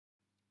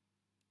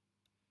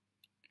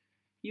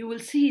you will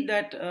see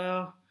that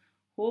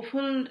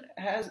Hohfeld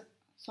has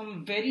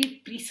some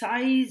very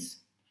precise,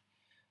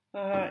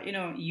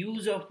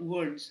 use of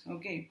words,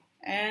 okay,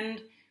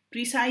 and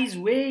precise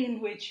way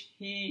in which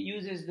he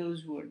uses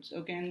those words,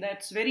 okay, and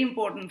that's very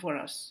important for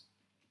us.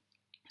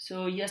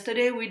 So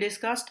yesterday we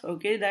discussed,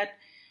 okay, that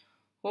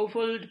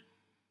Hohfeld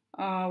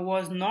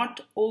was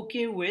not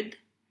okay with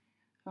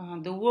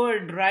the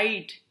word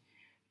right,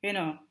 you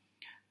know,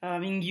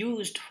 being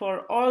used for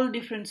all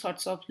different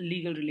sorts of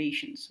legal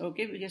relations,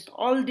 okay, because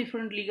all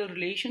different legal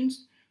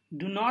relations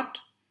do not,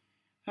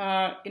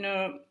 uh, you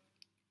know,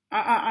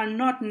 are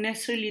not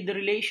necessarily the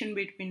relation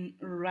between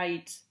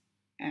rights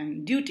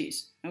and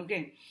duties,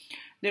 okay.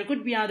 There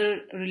could be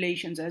other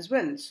relations as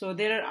well, so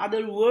there are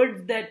other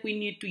words that we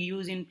need to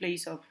use in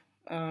place of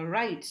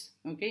rights,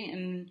 okay,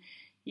 and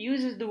he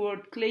uses the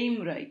word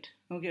claim right,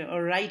 okay,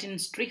 or right in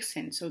strict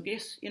sense, okay,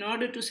 in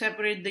order to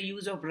separate the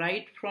use of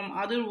right from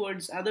other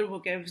words, other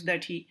vocabs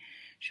that he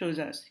shows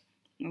us,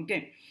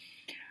 okay.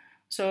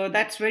 So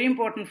that's very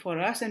important for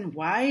us. And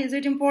why is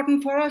it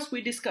important for us? We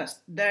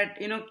discussed that,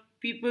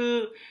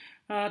 people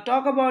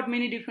talk about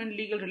many different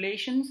legal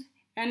relations,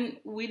 and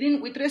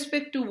with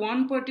respect to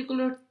one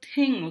particular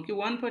thing, okay,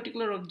 one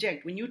particular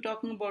object, when you're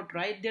talking about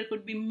right, there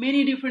could be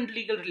many different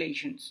legal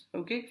relations,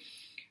 okay.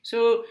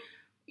 So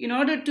in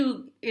order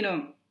to,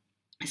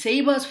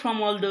 save us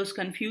from all those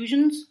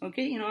confusions,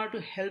 okay, in order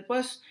to help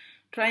us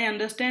try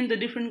understand the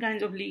different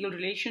kinds of legal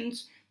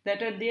relations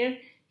that are there,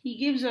 he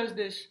gives us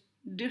this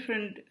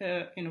different,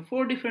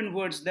 four different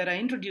words that I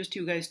introduced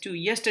you guys to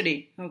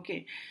yesterday,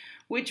 okay,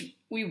 which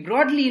we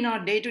broadly in our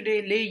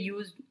day-to-day lay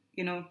use,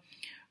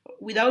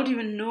 without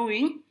even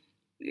knowing,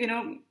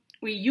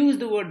 we use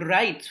the word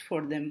rights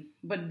for them,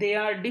 but they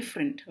are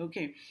different,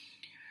 okay.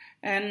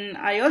 And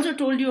I also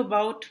told you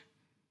about,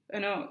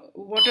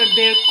 what are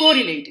their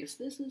correlatives.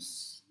 This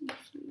is,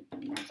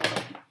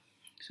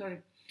 sorry.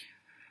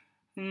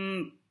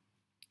 Mm,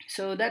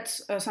 so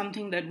that's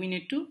something that we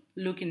need to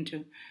look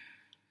into.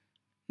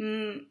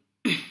 Mm,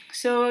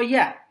 so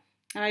yeah,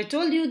 I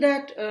told you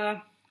that.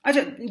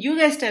 Acha, you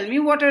guys tell me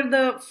what are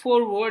the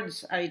four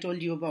words I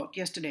told you about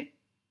yesterday.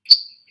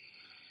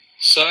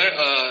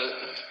 Sir,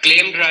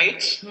 claimed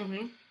rights.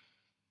 Mm-hmm.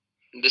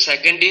 The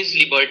second is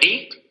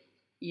liberty.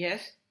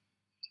 Yes.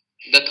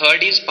 The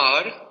third is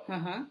power.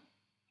 Uh-huh.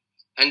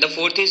 And the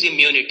fourth is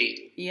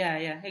immunity.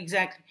 Yeah,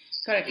 exactly.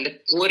 Correct. And the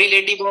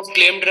correlative of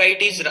claimed right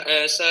is,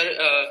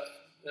 sir,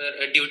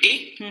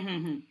 duty.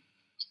 Mm-hmm.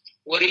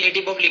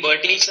 Correlative of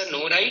liberty is, sir,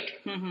 no right.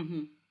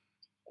 Mm-hmm.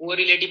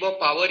 Correlative of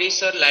power is,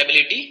 sir,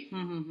 liability.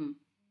 Mm-hmm.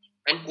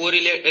 And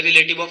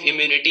correlative of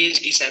immunity is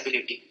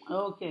disability.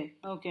 Okay.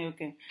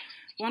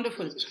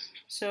 Wonderful.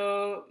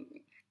 So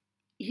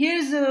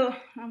here's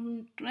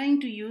I'm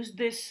trying to use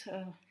this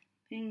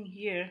thing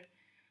here.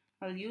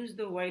 I'll use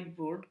the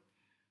whiteboard.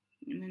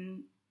 And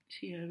then,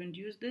 see, I haven't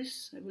used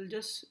this. I will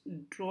just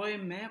draw a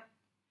map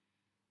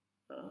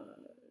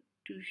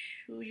to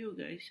show you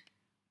guys.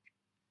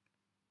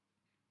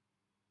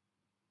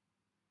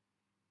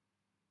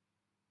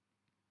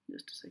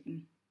 Just a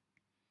second.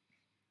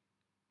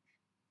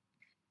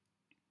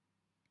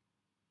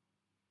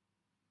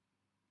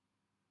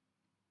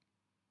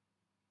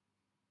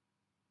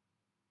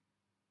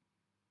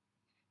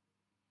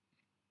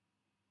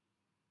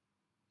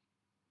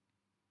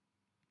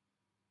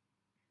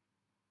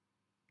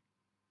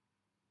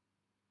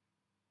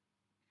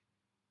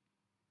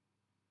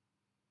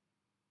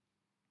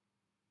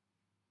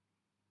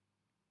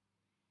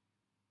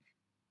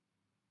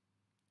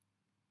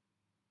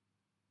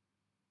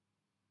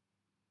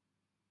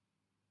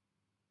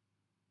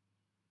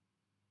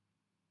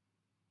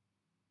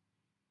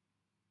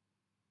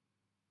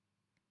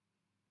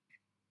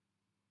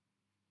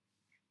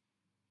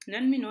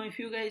 Let me know if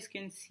you guys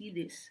can see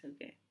this.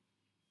 Okay,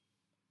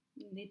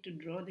 you need to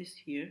draw this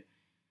here,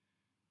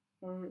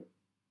 or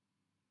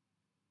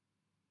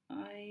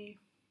I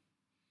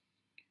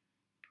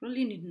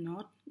probably need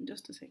not.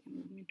 Just a second,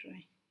 let me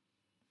try.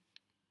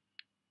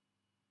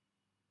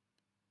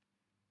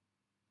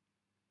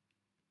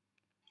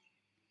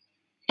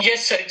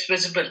 Yes, sir, it's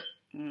visible.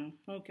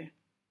 Okay.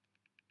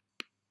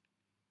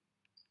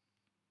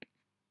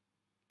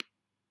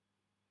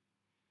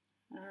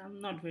 I'm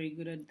not very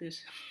good at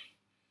this.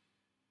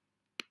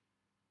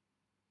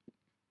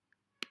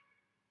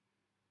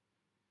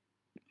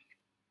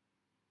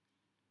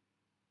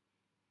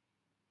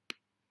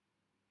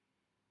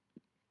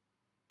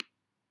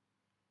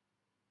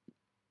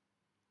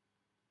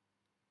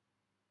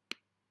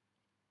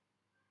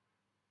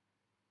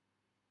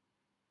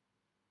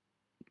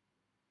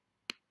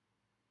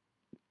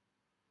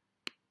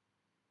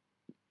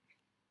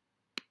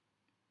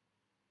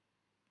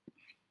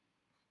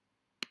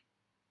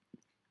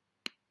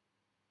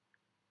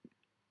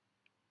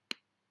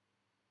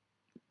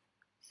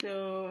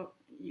 So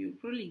you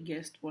probably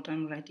guessed what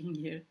I'm writing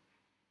here.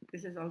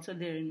 This is also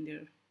there in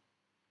there.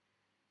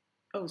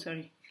 Oh,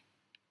 sorry.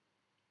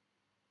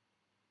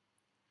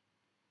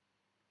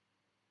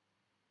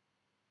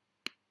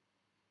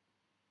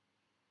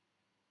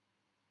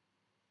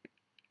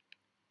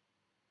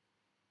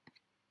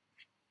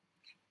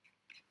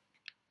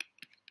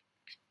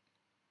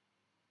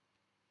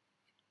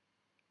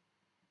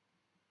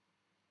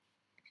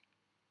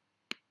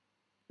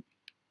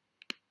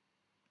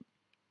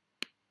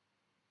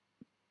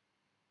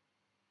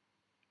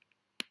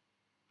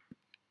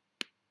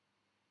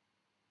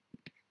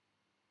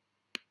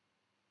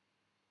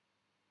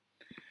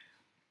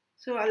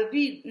 So I'll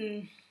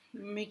be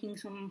making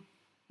some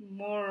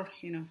more,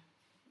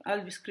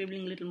 I'll be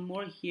scribbling a little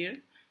more here,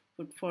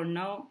 but for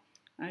now,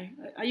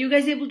 are you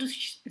guys able to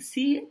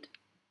see it?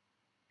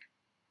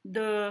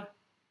 You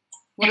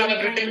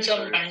have written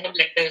some random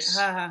letters.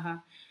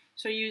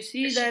 So you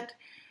see that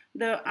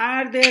the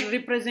R there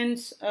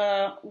represents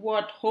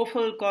what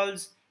Hohfeld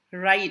calls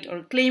right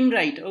or claim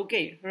right,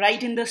 okay,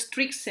 right in the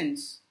strict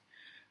sense,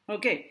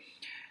 okay,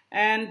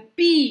 and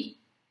P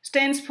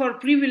stands for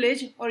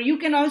privilege, or you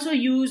can also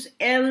use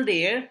L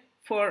there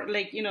for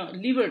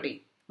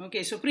liberty,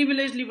 okay, so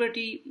privilege,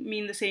 liberty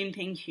mean the same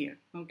thing here,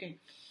 okay,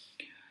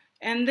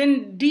 and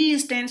then D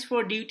stands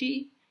for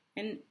duty,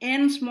 and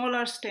N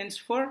smaller stands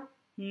for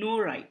no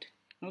right,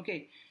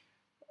 okay.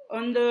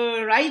 On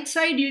the right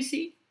side, you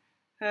see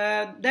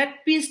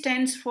that P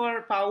stands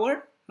for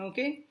power,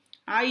 okay.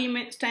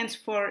 I stands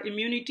for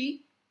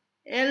immunity,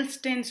 L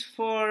stands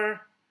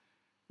for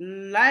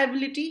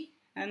liability,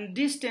 and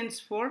this stands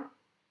for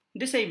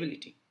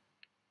disability.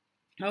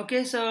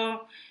 Okay,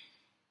 so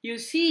you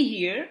see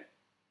here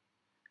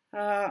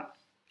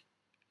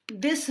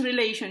this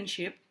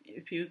relationship,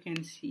 if you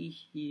can see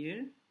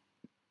here,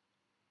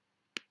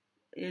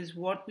 is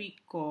what we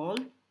call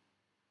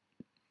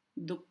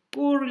the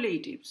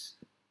correlatives.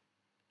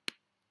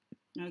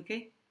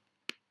 Okay,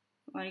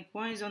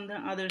 likewise on the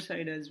other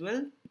side as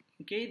well.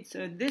 Okay,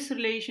 so this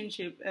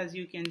relationship, as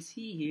you can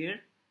see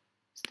here,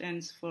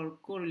 stands for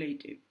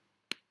correlative.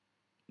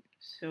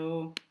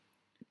 So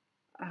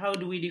how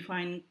do we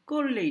define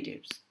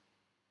correlatives?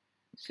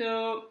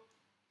 So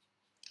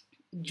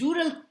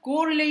Jural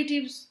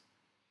correlatives,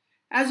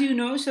 as you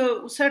know,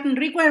 so certain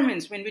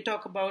requirements when we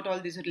talk about all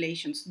these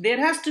relations.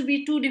 There has to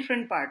be two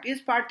different parties,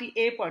 party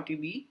A, party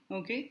B,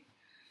 okay?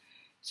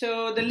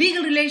 So the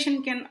legal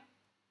relation can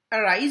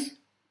arise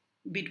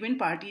between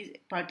party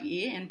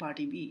A and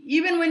party B.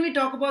 Even when we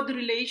talk about the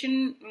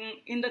relation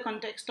in the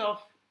context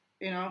of,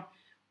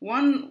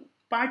 one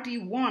party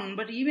won,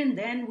 but even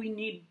then we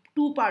need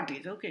two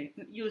parties, okay?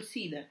 You'll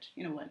see that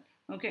in a while,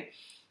 okay?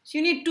 So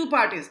you need two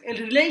parties. A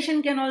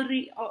relation can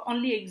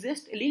only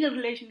exist, a legal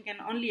relation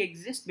can only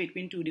exist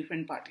between two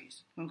different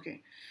parties,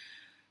 okay?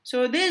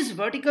 So these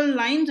vertical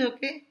lines,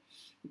 okay,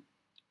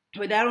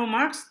 with arrow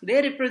marks, they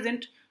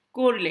represent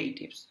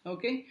correlatives,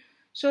 okay?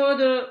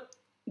 So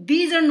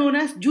these are known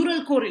as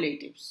Jural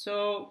correlatives.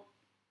 So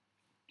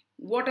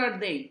what are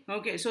they?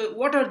 Okay, so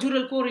what are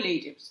Jural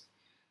correlatives?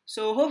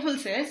 So Hohfeld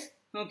says,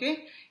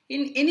 okay,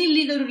 in any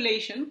legal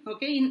relation,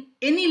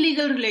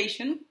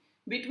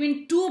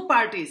 between two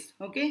parties,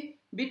 okay,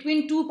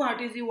 between two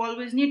parties, you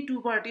always need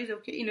two parties,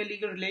 okay, in a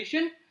legal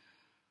relation,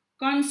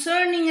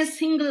 concerning a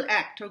single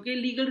act, okay,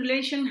 legal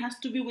relation has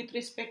to be with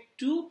respect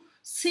to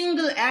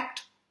single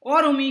act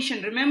or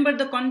omission. Remember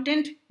the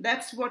content,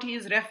 that's what he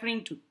is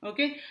referring to,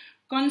 okay,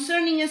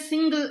 concerning a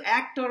single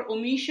act or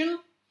omission,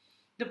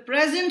 the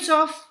presence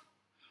of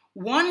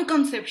one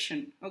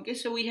conception, okay,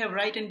 so we have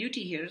right and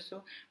duty here,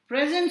 so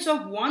presence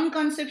of one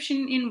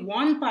conception in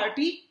one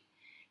party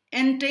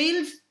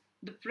entails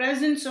the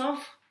presence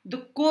of the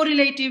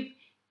correlative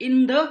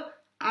in the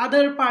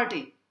other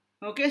party,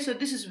 okay, so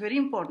this is very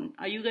important.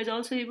 Are you guys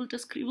also able to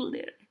scribble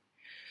there?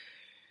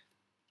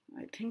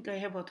 I think I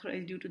have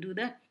authorized you to do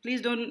that.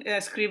 Please don't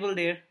scribble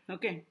there,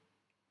 okay.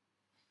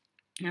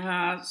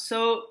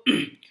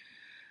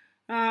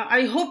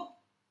 I hope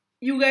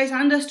you guys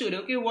understood,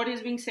 okay, what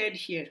is being said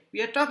here.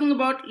 We are talking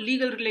about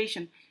legal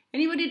relation.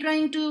 Anybody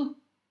trying to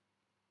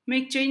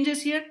make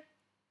changes here?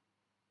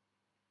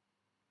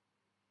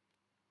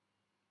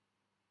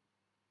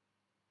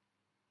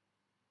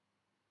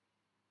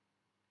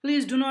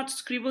 Please do not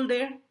scribble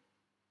there.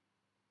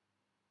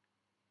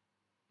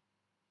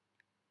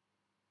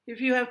 If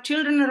you have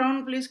children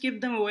around, please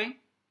keep them away.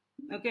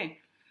 Okay.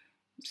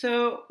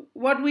 So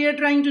what we are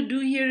trying to do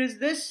here is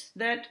this,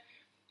 that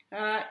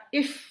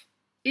if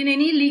in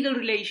any legal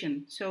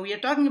relation, so we are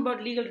talking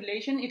about legal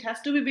relation, it has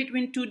to be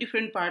between two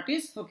different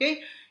parties,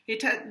 okay?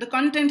 The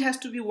content has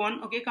to be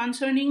one, okay,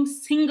 concerning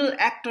single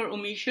act or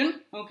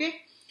omission,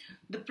 okay?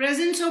 The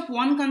presence of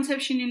one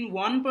conception in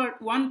one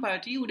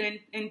party would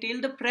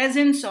entail the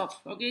presence of,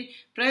 okay,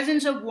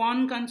 presence of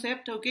one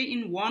concept, okay,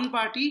 in one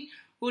party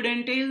would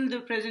entail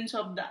the presence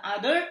of the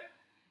other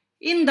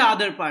in the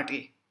other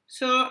party.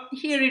 So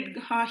here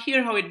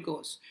how it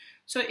goes.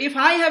 So if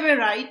I have a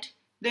right,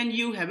 then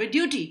you have a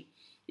duty.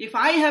 If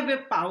I have a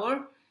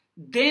power,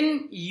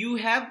 then you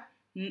have,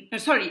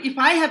 if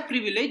I have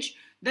privilege,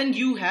 then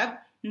you have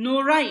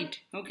no right.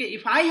 Okay,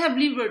 if I have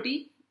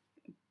liberty,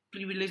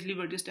 privilege,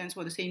 liberty stands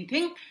for the same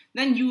thing,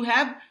 then you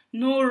have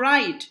no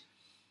right.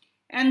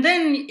 And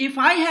then if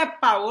I have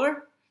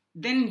power,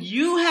 then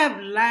you have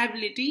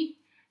liability.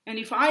 And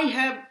if I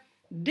have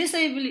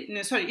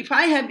if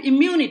I have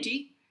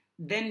immunity,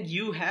 then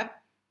you have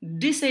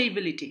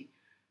disability.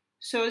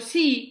 So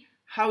see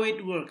how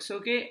it works,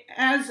 okay,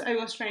 as I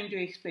was trying to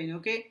explain,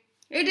 okay,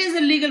 it is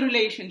a legal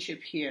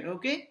relationship here,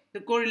 okay,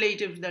 the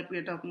correlatives that we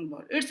are talking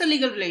about, it's a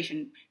legal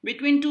relation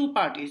between two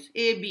parties,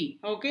 A, B,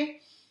 okay,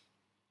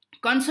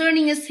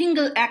 concerning a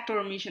single act or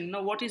omission.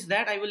 Now, what is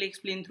that? I will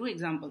explain through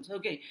examples.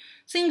 Okay,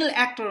 single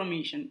act or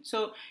omission.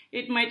 So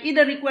it might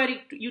either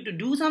require you to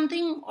do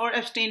something or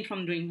abstain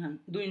from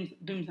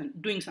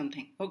doing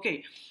something.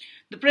 Okay,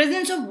 the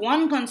presence of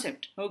one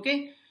concept.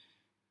 Okay,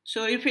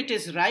 so if it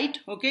is right,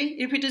 okay,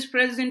 if it is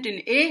present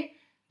in A,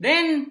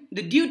 then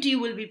the duty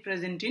will be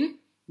present in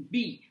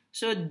B.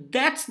 So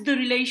that's the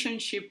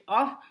relationship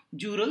of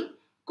Jural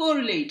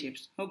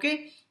correlatives.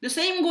 Okay, the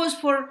same goes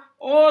for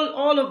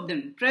all of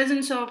them.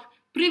 Presence of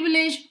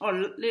privilege or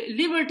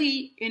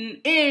liberty in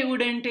A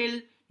would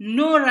entail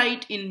no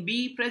right in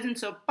B.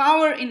 Presence of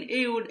power in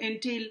A would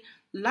entail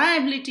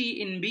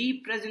liability in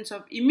B. Presence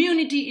of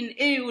immunity in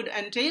A would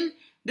entail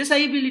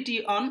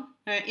disability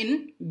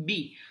in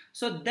B.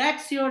 So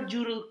that's your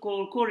Jural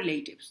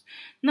correlatives.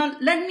 Now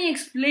let me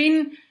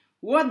explain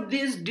what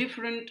these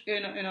different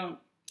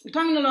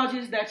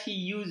terminologies that he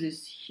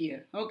uses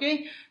here.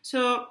 Okay,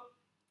 so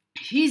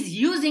he's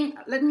using,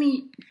 let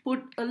me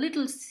put a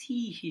little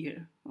C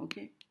here.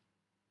 Okay,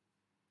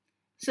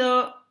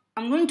 so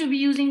I'm going to be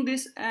using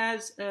this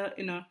as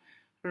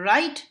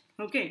right.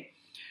 Okay,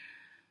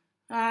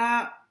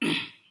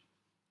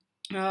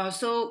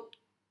 so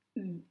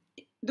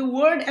the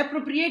word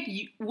appropriate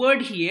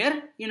word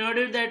here, in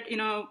order that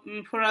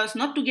for us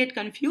not to get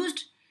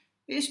confused,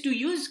 is to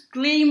use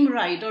claim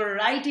right or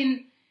right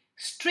in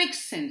strict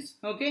sense.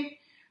 Okay,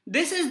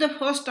 this is the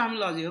first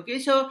terminology. Okay,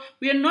 so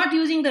we are not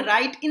using the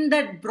right in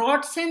that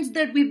broad sense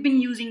that we've been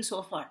using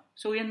so far.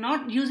 So we are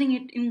not using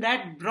it in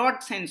that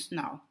broad sense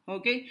now.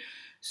 Okay,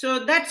 so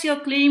that's your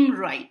claim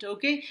right.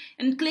 Okay,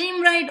 and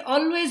claim right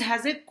always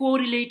has a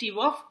correlative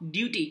of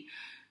duty.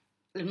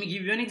 Let me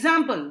give you an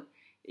example.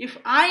 If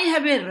I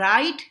have a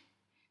right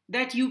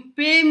that you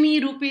pay me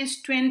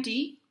rupees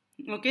 20,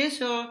 okay,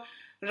 so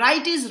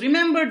right is,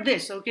 remember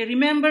this, okay,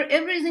 remember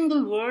every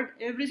single word,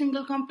 every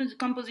single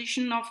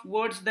composition of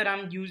words that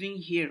I'm using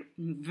here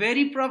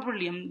very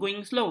properly. I'm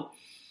going slow.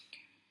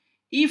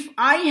 If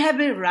I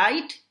have a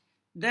right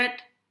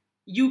that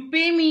you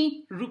pay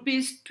me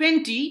rupees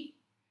 20,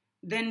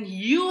 then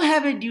you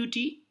have a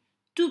duty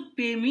to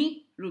pay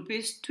me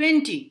rupees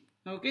 20.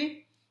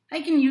 Okay,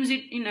 I can use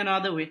it in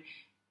another way.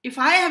 If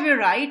I have a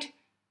right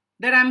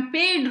that I'm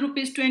paid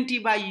rupees 20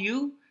 by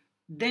you,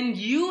 then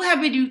you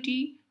have a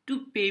duty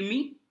to pay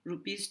me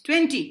rupees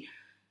 20.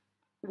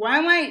 Why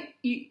am I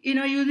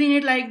using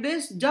it like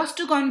this? Just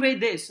to convey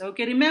this.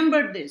 Okay,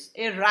 remember this.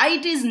 A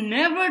right is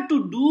never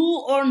to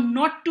do or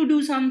not to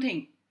do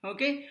something.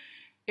 Okay,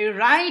 a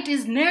right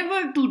is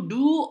never to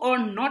do or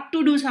not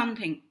to do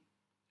something.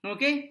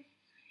 Okay,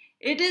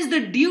 it is the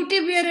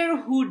duty bearer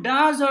who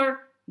does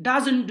or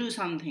doesn't do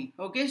something.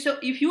 Okay, so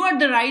if you are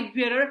the right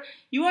bearer,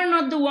 you are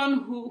not the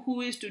one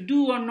who is to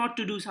do or not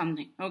to do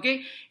something.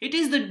 Okay, it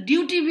is the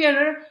duty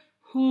bearer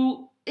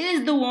who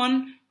is the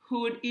one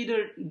who would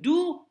either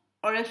do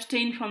or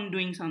abstain from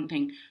doing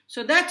something.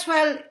 So that's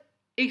why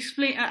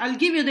I'll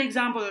give you the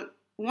example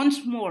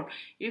once more.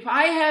 If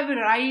I have a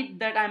right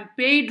that I'm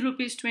paid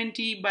rupees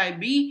 20 by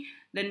B,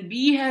 then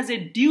B has a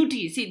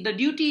duty. See, the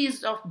duty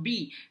is of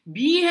B.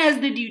 B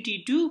has the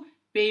duty to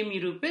pay me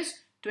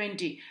rupees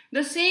 20.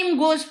 The same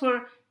goes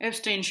for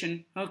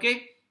abstention.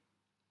 Okay,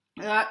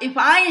 if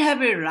I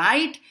have a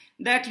right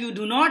that you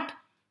do not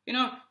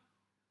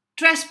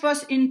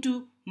trespass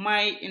into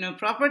my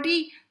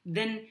property,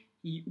 then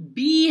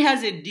B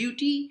has a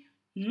duty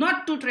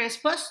not to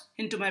trespass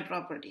into my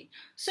property.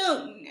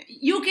 So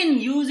you can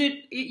use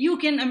it,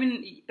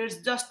 it's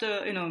just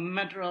a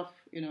matter of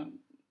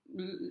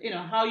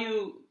how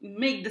you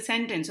make the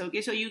sentence.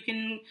 Okay, so you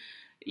can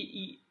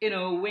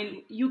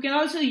when you can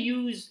also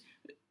use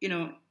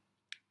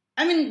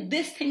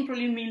this thing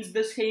probably means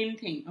the same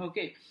thing.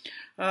 Okay,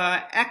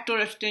 act or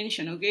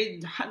abstention. Okay,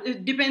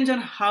 it depends on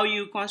how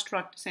you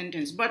construct a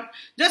sentence, but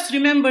just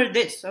remember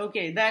this.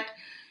 Okay, that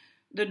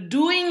the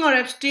doing or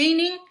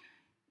abstaining,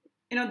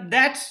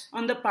 that's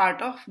on the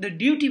part of the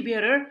duty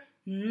bearer,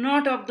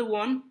 not of the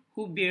one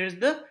who bears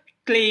the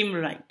claim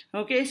right.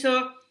 Okay,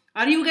 so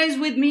are you guys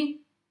with me?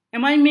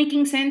 Am I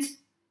making sense?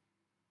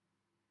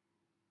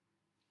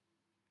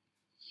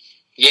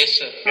 Yes,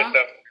 sir.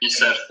 Yes,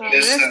 sir.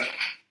 Yes, sir.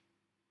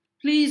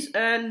 Please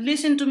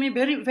listen to me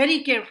very,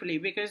 very carefully,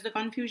 because the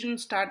confusion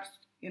starts,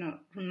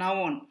 from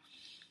now on.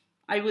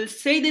 I will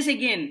say this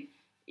again.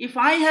 If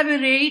I have a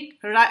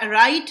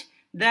right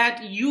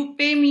that you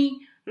pay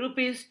me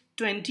rupees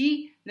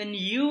 20, then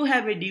you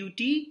have a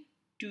duty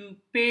to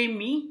pay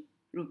me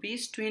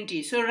rupees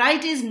 20. So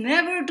right is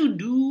never to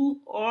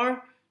do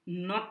or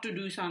not to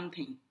do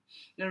something.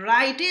 The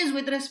right is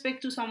with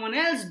respect to someone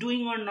else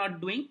doing or not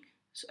doing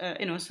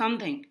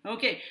something.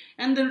 Okay,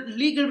 and the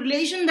legal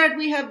relation that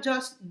we have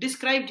just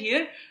described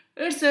here,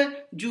 it's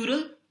a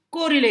Jural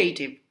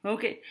correlative.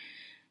 Okay,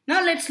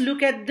 now let's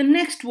look at the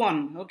next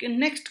one. Okay,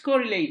 next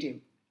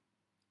correlative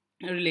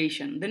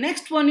relation. The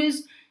next one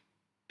is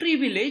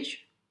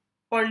privilege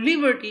or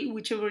liberty,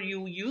 whichever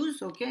you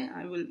use. Okay,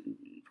 I will,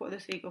 for the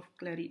sake of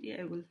clarity,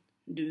 I will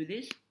do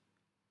this.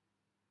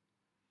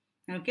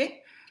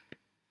 Okay,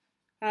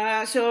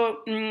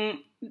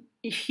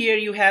 Here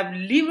you have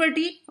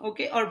liberty,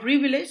 okay, or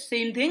privilege,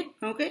 same thing,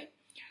 okay.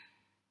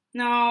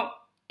 Now,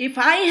 if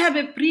I have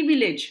a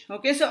privilege,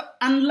 okay, so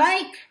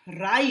unlike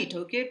right,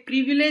 okay,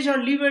 privilege or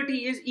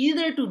liberty is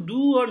either to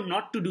do or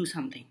not to do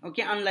something,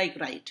 okay, unlike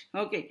right,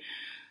 okay.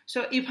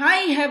 So if I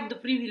have the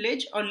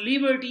privilege or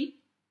liberty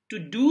to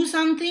do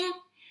something,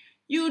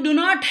 you do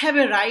not have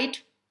a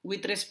right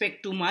with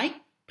respect to my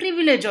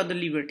privilege or the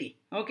liberty,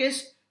 okay.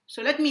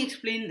 So let me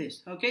explain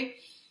this, okay.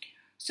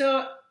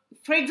 So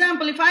for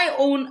example, if I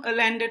own a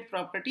landed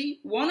property,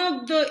 one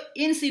of the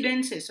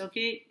incidences,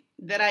 okay,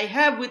 that I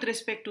have with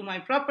respect to my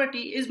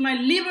property is my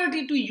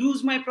liberty to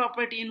use my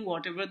property in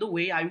whatever the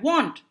way I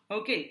want,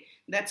 okay.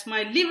 That's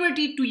my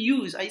liberty to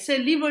use. I say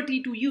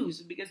liberty to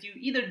use because you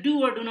either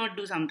do or do not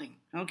do something,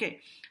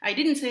 okay. I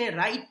didn't say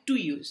right to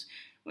use.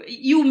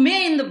 You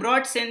may in the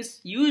broad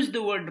sense use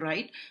the word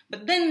right,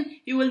 but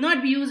then you will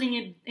not be using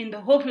it in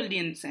the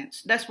Hohfeldian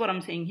sense. That's what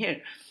I'm saying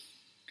here.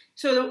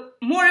 So the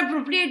more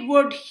appropriate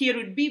word here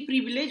would be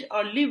privilege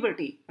or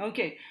liberty,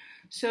 okay.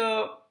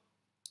 So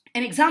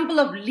an example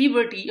of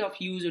liberty of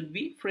use would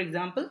be, for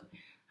example,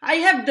 I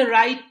have the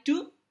right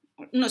to,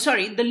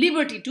 the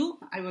liberty to,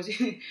 I was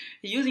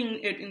using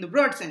it in the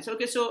broad sense,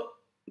 okay, so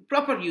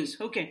proper use,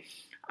 okay.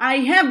 I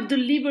have the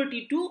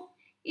liberty to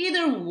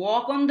either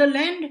walk on the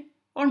land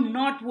or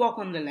not walk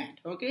on the land,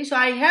 okay. So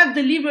I have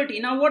the liberty.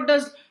 Now what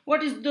is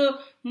the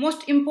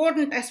most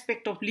important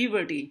aspect of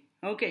liberty,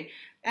 okay,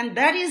 and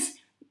that is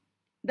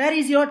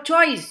your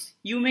choice.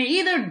 You may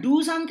either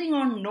do something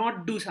or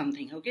not do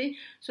something, okay.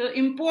 So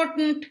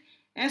important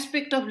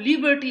aspect of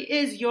liberty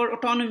is your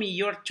autonomy,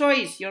 your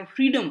choice, your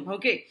freedom,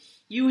 okay.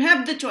 You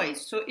have the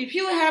choice. So if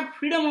you have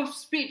freedom of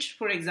speech,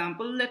 for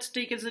example, let's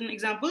take as an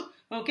example,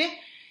 okay,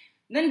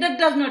 then that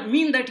does not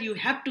mean that you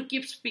have to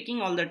keep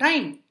speaking all the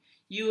time.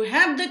 You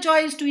have the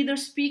choice to either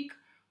speak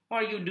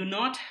or you do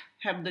not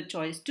have the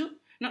choice to,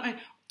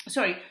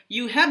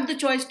 you have the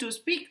choice to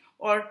speak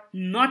or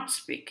not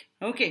speak,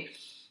 okay.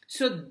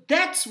 So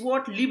that's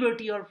what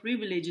liberty or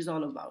privilege is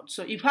all about.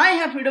 So if I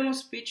have freedom of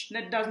speech,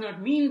 that does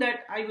not mean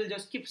that I will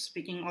just keep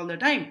speaking all the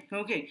time,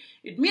 okay.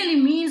 It merely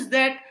means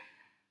that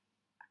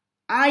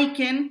I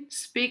can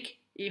speak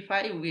if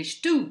I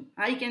wish to.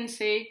 I can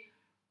say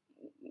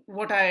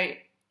whatever,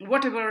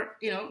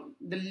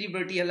 the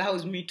liberty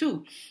allows me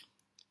to.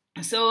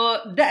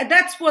 So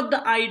that's what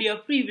the idea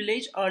of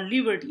privilege or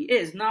liberty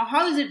is. Now,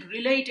 how is it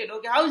related?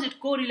 Okay, how is it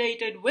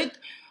correlated with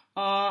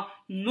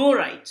no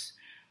rights?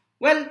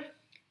 Well,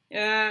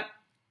 I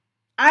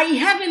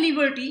have a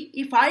liberty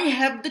if I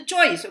have the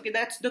choice. Okay,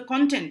 that's the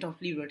content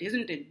of liberty,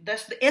 isn't it?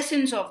 That's the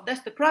essence of,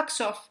 that's the crux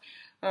of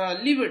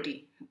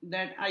liberty.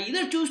 That I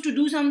either choose to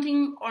do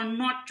something or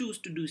not choose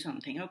to do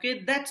something.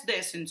 Okay, that's the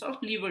essence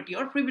of liberty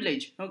or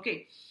privilege.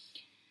 Okay,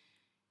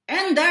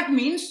 and that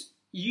means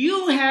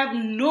you have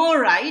no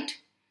right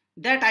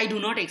that I do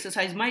not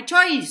exercise my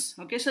choice.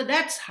 Okay, so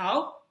that's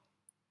how,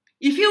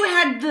 if you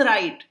had the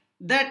right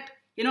that,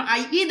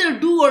 I either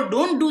do or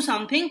don't do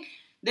something,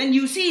 then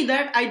you see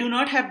that I do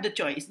not have the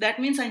choice. That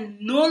means I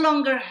no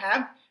longer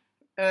have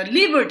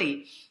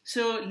liberty.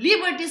 So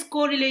liberty's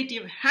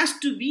correlative has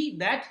to be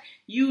that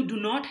you do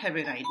not have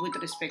a right with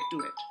respect to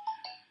it.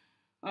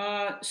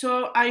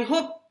 So I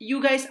hope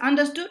you guys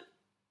understood.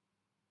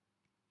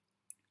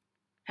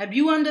 Have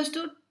you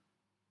understood?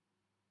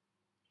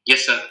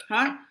 Yes, sir.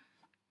 Huh?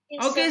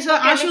 Yes, okay, sir. so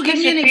Ashu, give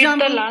me an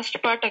example. The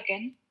last part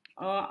again.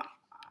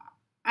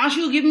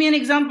 Ashu, give me an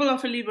example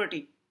of a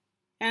liberty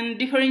and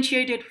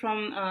differentiate it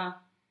from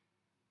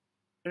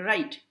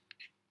right.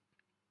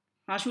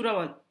 Ashu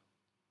Rawal.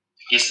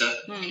 Yes, sir.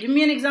 Give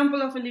me an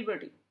example of a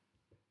liberty.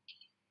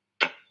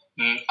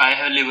 I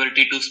have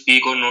liberty to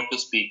speak or not to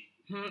speak.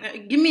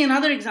 Give me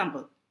another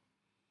example.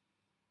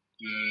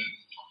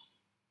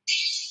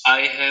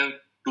 I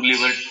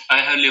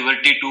have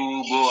liberty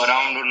to go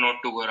around or not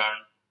to go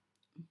around,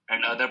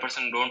 and other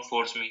person don't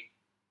force me.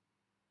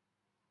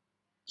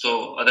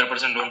 So other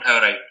person don't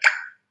have right.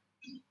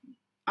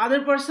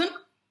 Other person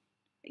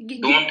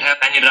don't have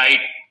any right.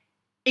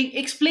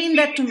 Explain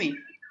that to me.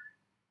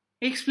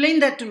 Explain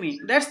that to me.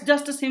 That's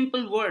just a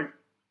simple word.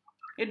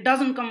 It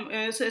doesn't come.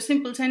 It's a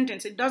simple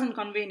sentence. It doesn't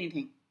convey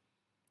anything.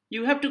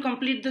 You have to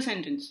complete the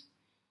sentence.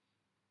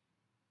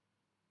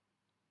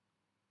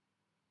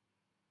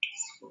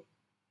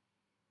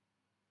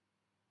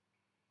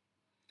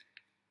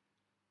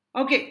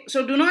 Okay,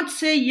 so do not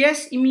say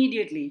yes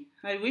immediately.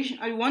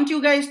 I want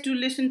you guys to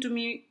listen to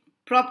me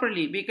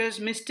properly because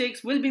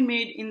mistakes will be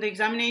made in the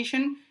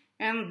examination,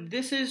 and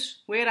this is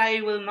where I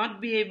will not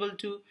be able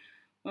to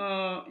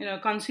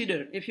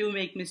consider if you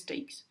make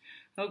mistakes.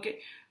 Okay,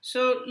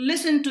 so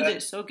listen to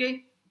this.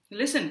 Okay,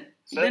 listen.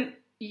 Sir? Then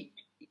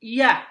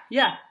yeah.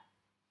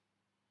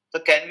 So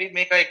can we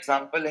make an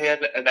example here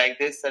like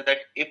this, that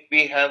if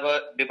we have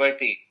a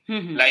liberty,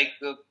 like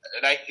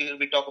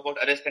we talk about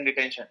arrest and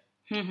detention.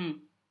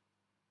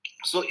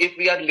 So if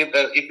we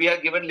are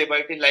given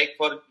liberty, like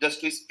for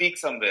just to speak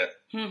somewhere,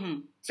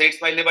 say it's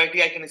my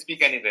liberty, I can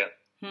speak anywhere.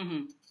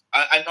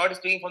 I'm not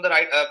speaking from the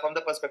right, from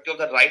the perspective of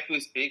the right to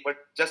speak, but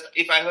just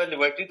if I have a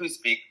liberty to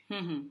speak.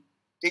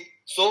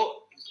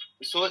 So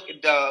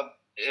the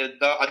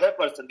other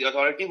person, the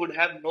authority, would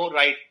have no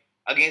right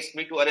against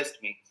me to arrest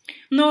me.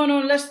 No,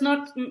 let's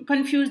not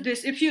confuse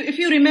this. If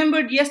you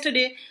remembered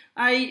yesterday,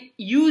 I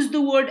used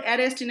the word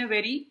arrest in a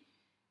very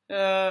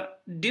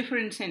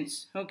different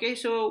sense. Okay,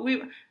 so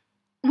we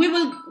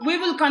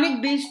will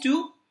connect these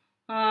two,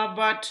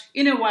 but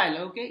in a while.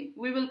 Okay,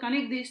 we will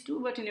connect these two,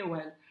 but in a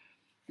while.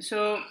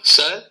 So,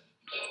 sir.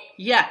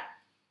 Yeah.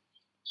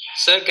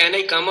 Sir, can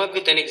I come up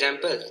with an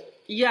example?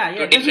 Yeah,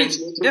 to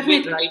differentiate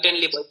between right and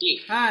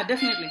liberty.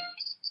 Definitely.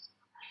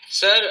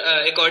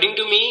 Sir, according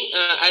to me,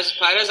 as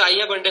far as I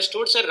have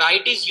understood, sir,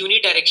 right is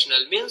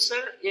unidirectional. Means,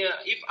 sir,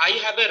 if I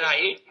have a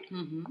right,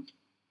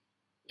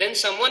 then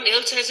someone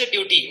else has a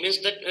duty. Means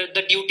that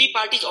the duty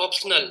part is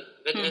optional.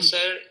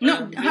 Sir,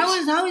 no,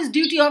 how is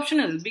duty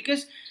optional?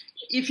 Because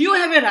if you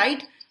have a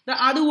right, the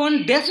other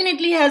one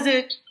definitely has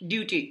a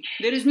duty.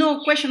 There is no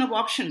question of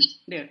option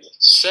there.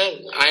 Sir,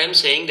 I am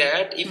saying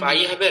that if I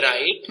have a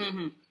right,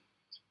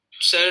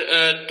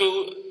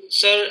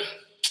 sir,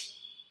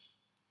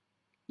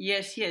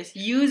 Yes,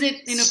 use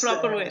it in a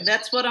proper way.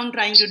 That's what I'm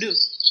trying to do.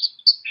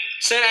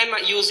 Sir,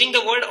 I'm using the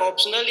word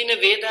optional in a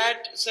way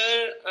that,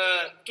 sir,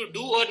 to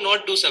do or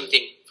not do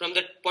something from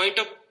the point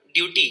of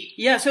duty.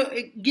 Yeah, so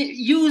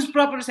use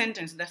proper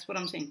sentence. That's what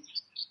I'm saying.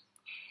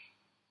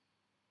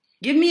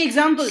 Give me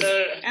examples,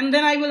 sir, and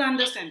then I will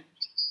understand.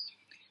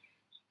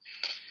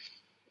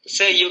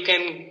 Sir, you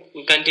can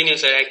continue,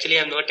 sir. Actually,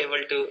 I'm not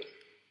able to.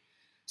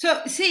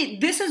 So, see,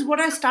 this is what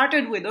I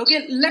started with.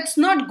 Okay, let's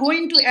not go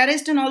into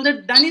arrest and all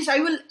that. Danish, I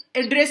will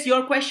address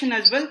your question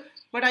as well,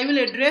 but I will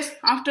address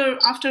after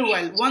a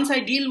while, once I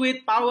deal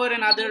with power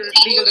and other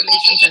legal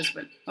relations as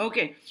well.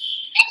 Okay.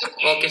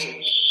 Okay, sir.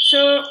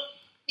 So,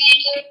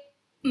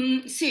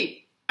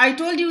 see, I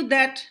told you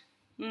that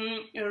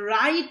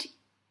right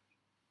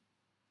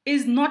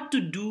is not to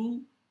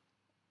do,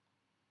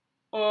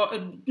 or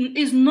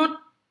is not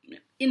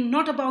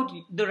about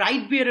the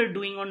right bearer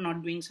doing or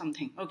not doing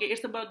something. Okay,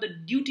 it's about the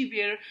duty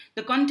bearer.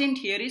 The content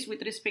here is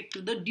with respect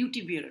to the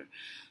duty bearer.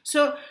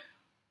 So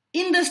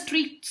in the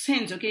strict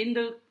sense, okay, in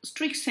the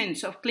strict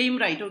sense of claim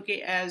right,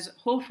 okay, as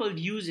Hohfeld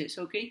uses,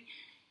 okay,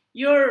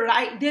 you're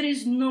right, there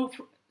is no,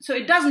 so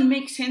it doesn't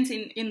make sense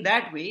in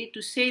that way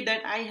to say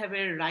that I have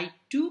a right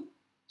to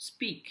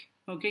speak.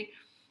 Okay,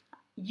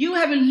 you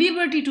have a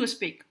liberty to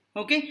speak.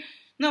 Okay,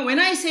 now when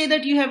I say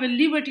that you have a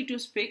liberty to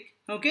speak,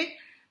 okay,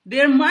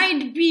 there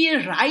might be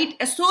a right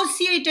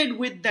associated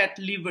with that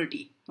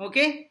liberty.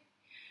 Okay,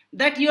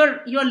 that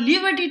your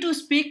liberty to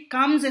speak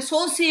comes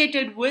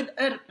associated with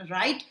a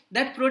right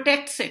that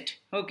protects it.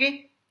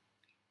 Okay,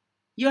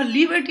 your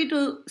liberty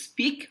to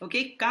speak,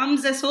 okay,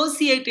 comes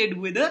associated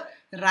with a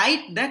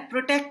right that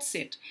protects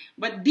it.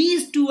 But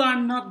these two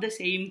are not the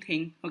same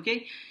thing.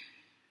 Okay,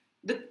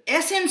 the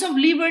essence of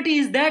liberty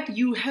is that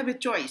you have a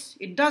choice.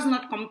 It does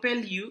not compel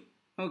you,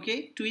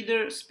 okay, to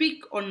either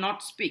speak or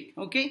not speak.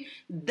 Okay,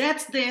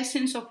 that's the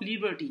essence of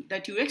liberty,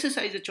 that you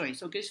exercise a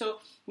choice. Okay,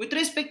 so with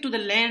respect to the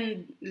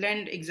land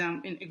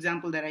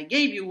example that I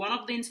gave you, one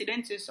of the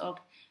incidences of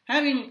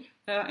having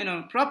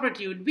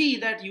property would be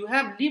that you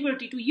have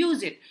liberty to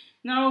use it.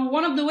 Now,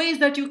 one of the ways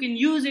that you can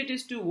use it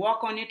is to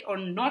walk on it or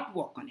not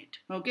walk on it.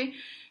 Okay,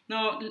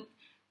 now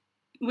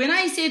when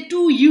I say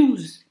to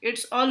use,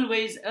 it's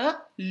always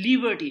a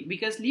liberty,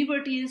 because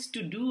liberty is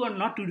to do or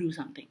not to do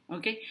something.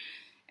 Okay,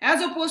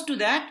 as opposed to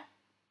that,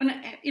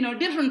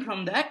 different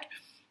from that,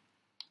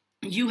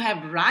 you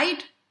have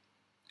right,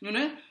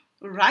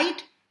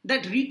 right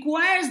that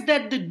requires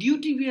that the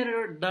duty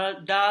bearer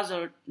does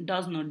or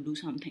does not do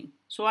something.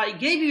 So I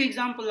gave you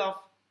example of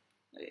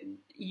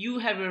you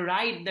have a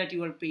right that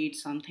you are paid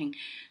something.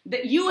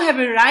 That you have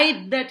a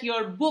right that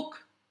your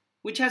book,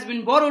 which has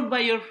been borrowed by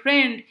your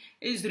friend,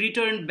 is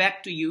returned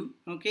back to you.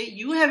 Okay,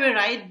 you have a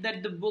right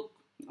that the book,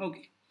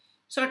 okay,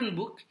 certain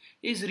book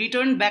is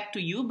returned back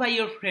to you by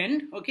your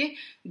friend. Okay,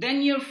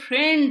 then your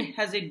friend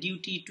has a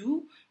duty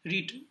to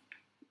return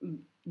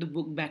the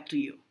book back to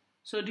you.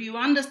 So do you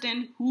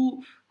understand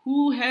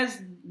who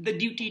has the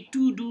duty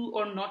to do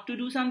or not to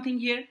do something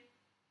here?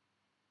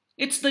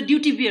 It's the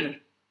duty bearer.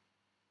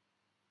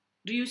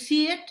 Do you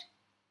see it?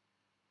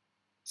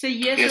 Say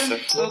yes, yes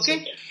sir.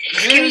 Okay,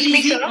 very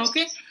easy.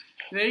 Okay,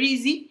 very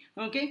easy.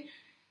 Okay,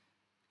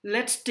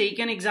 let's take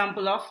an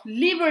example of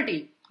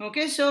liberty.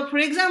 Okay, so for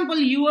example,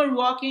 you are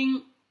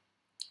walking,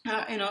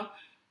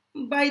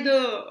 by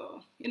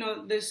the,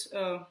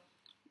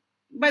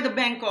 by the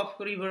bank of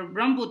river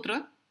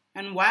Brahmaputra,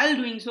 and while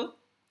doing so,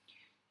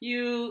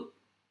 you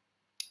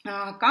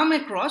come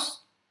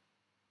across,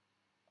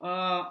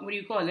 what do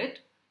you call it?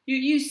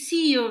 You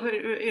see a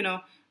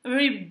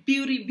very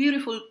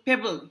beautiful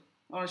pebble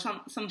or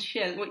some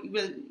shell.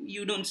 Well,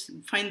 you don't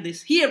find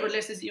this here, but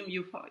let's assume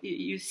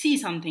you see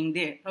something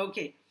there.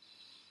 Okay.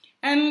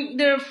 And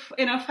there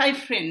are 5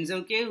 friends,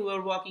 okay, who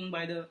are walking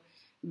by the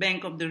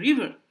bank of the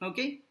river,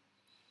 okay.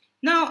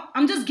 Now,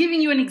 I'm just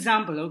giving you an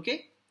example,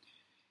 okay.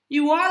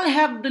 You all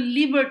have the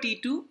liberty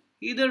to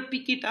either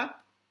pick it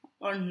up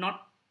or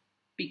not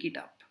pick it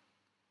up.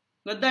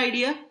 Got the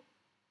idea?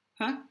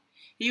 Huh?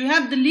 You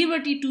have the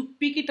liberty to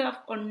pick it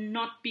up or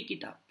not pick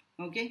it up.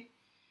 Okay?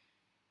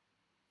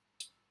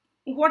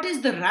 What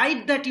is the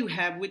right that you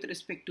have with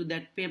respect to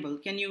that pebble?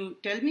 Can you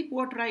tell me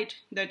what right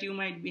that you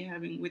might be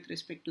having with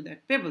respect to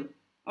that pebble,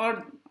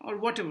 or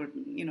whatever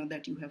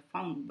that you have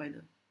found by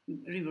the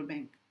river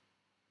bank?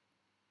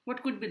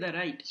 What could be the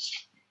right?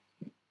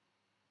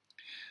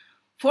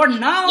 For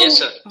now, yes,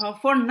 sir.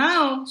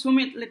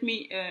 Sumit, let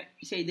me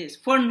say this.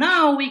 For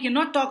now, we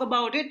cannot talk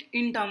about it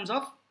in terms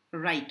of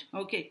right.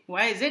 Okay,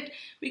 why is it?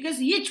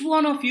 Because each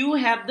one of you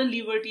have the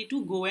liberty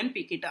to go and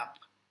pick it up.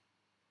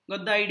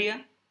 Got the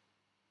idea?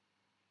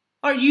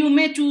 Or you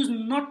may choose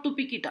not to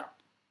pick it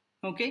up.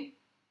 Okay?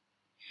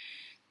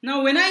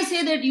 Now, when I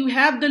say that you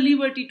have the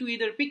liberty to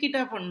either pick it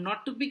up or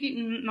not pick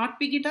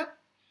it up,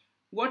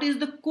 what is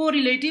the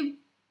correlative?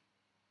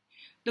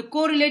 The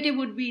correlative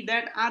would be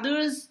that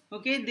others,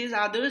 okay, these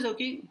others,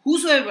 okay,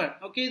 whosoever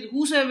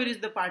is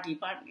the party,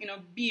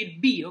 be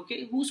it B,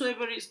 okay,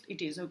 whosoever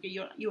it is, okay,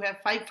 you have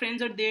 5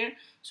 friends are there,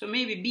 so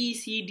maybe B,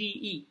 C, D,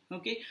 E,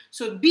 okay,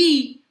 so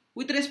B,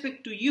 with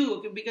respect to you,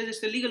 okay, because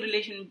it's a legal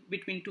relation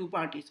between 2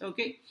 parties,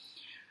 okay,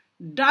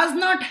 does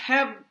not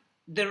have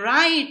the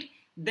right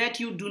that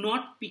you do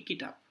not pick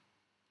it up.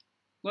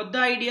 Got the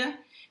idea?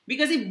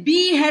 Because if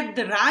B had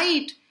the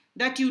right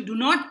that you do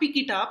not pick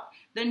it up,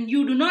 then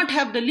you do not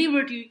have the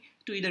liberty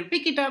to either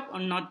pick it up or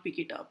not pick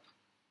it up.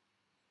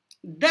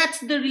 That's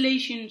the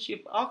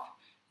relationship of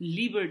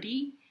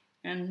liberty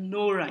and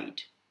no right.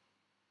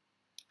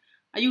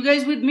 Are you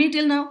guys with me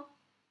till now?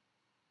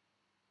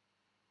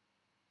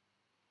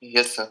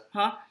 Yes, sir.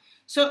 Huh?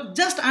 So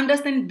just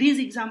understand these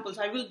examples.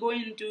 I will go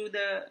into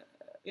the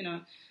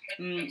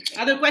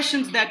other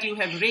questions that you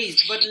have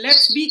raised, but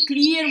let's be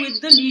clear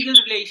with the legal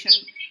relation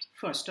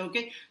first.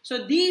 Okay.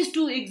 So these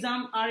 2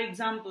 are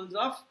examples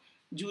of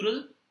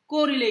Jural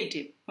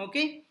correlative.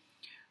 Okay.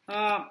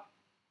 Now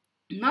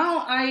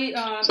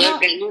Sir,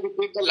 can you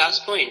repeat the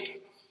last point?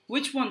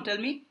 Which one? Tell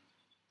me.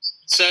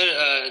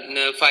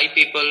 Sir, 5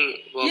 people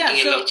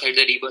walking alongside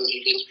the river.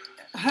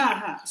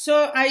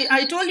 So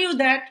I told you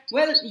that,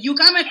 well, you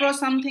come across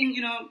something,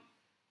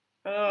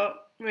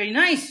 very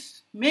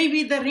nice.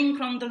 Maybe the ring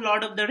from the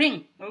Lord of the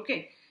Ring.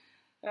 Okay.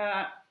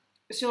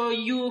 So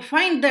you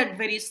find that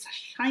very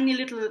shiny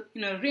little,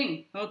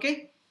 ring.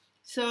 Okay.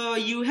 So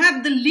you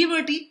have the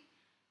liberty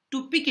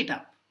to pick it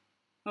up.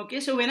 Okay,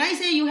 so when I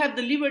say you have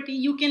the liberty,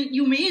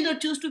 you may either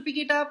choose to pick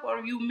it up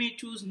or you may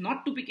choose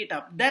not to pick it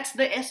up. That's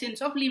the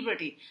essence of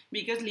liberty,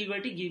 because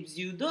liberty gives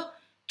you the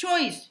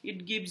choice,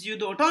 it gives you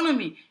the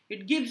autonomy,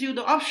 it gives you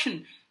the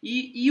option.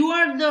 You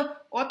are the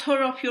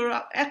author of your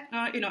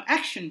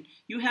action.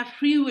 You have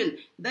free will.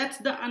 That's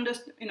the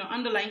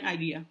underlying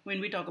idea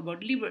when we talk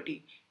about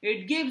liberty.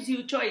 It gives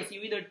you choice.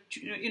 You either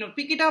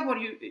pick it up or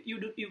you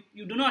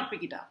do not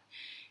pick it up.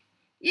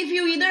 If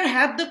you either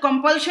have the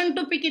compulsion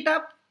to pick it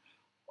up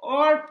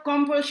or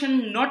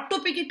compulsion not to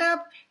pick it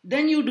up,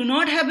 then you do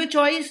not have a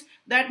choice.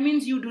 That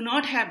means you do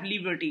not have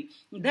liberty.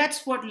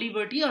 That's what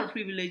liberty or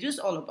privilege is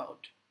all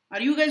about.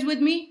 Are you guys with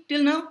me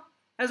till now?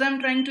 As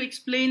I'm trying to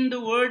explain the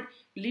word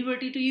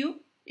liberty to you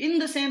in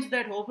the sense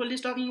that Hohfeld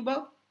is talking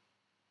about?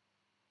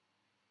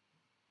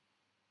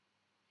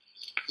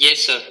 Yes,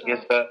 sir.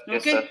 Yes, sir.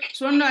 Yes, okay, sir.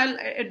 so now I'll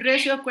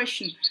address your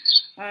question.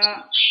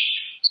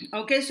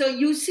 Okay, so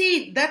you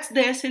see, that's the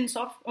essence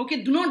of,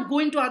 okay, do not go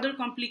into other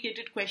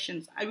complicated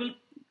questions. I will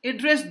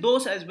address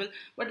those as well,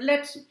 but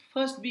let's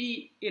first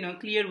be,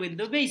 clear with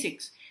the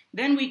basics.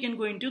 Then we can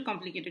go into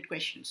complicated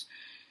questions.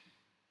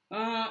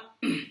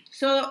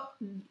 So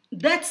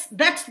that's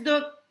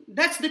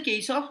the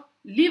case of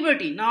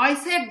liberty. Now I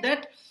said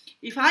that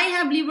if I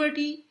have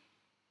liberty,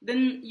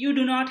 then you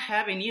do not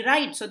have any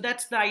right. So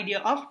that's the idea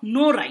of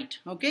no right.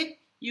 Okay,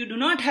 you do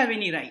not have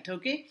any right.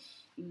 Okay.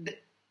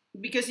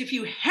 Because if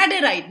you had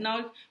a right,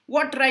 now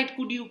what right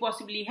could you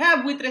possibly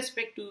have with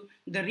respect to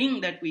the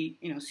ring that we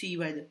see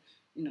by the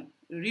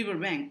river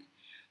bank?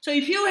 So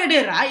if you had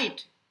a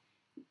right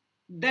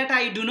that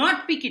I do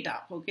not pick it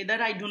up, okay,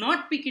 that I do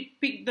not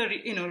pick the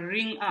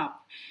ring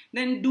up,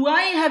 then do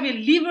I have a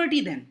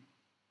liberty then?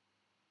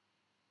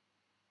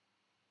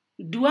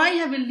 Do I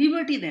have a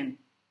liberty then?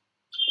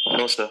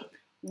 No, sir.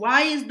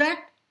 Why is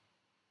that?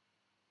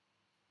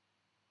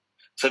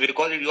 So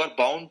because you are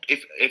bound,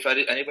 if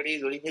anybody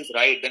is doing his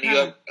right, then you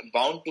are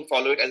bound to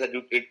follow it as a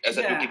duty.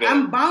 Duty.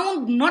 I'm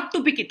bound not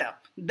to pick it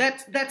up.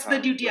 That's the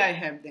duty I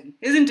have then,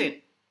 isn't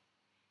it?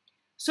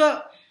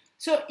 So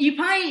if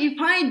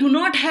I do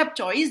not have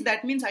choice,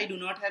 that means I do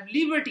not have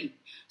liberty.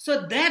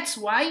 So that's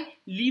why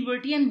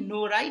liberty and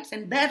no rights,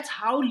 and that's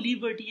how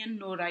liberty and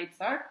no rights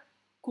are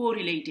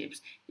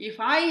correlatives. If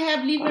I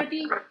have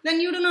liberty,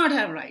 then you do not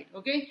have right.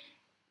 Okay.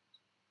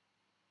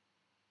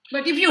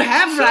 But if you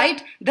have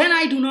right, then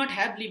I do not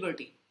have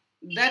liberty.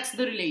 That's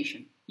the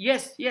relation.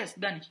 Yes,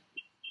 Dani.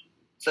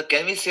 So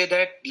can we say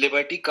that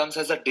liberty comes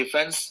as a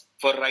defense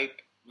for right?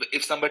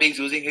 If somebody is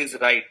using his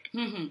right.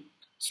 Mm-hmm.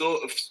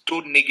 So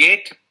to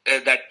negate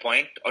that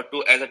point or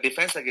to as a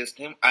defense against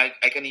him, I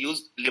can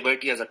use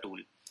liberty as a tool.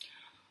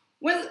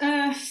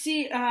 Well,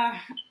 see, I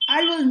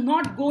will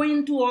not go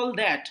into all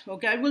that.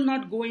 Okay, I will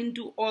not go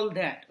into all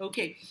that.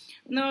 Okay,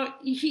 now,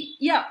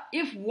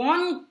 if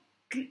one,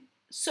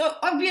 so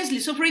obviously,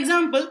 so for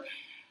example,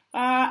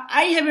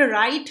 I have a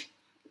right.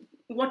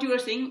 What you are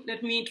saying,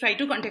 let me try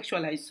to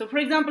contextualize. So, for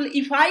example,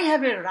 if I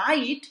have a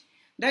right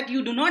that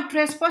you do not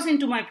trespass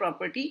into my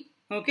property,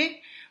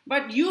 okay,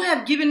 but you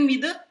have given me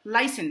the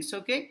license,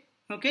 okay,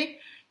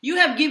 you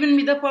have given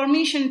me the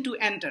permission to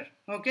enter,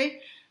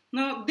 okay.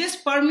 Now, this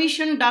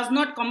permission does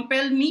not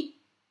compel me,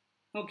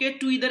 okay,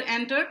 to either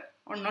enter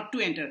or not to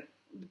enter.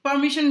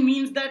 Permission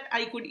means that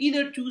I could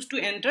either choose to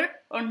enter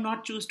or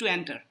not choose to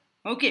enter,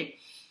 okay.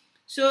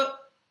 So,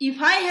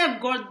 if I have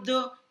got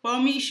the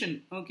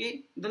permission,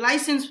 okay, the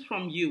license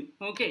from you,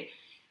 okay,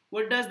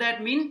 what does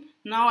that mean?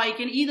 Now I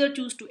can either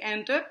choose to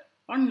enter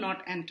or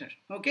not enter,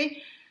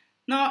 okay.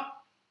 Now,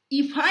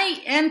 if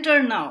I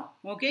enter now,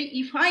 okay,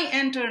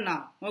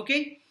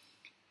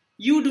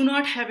 you do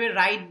not have a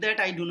right that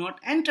I do not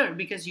enter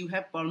because you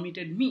have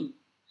permitted me.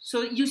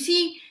 So you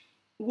see,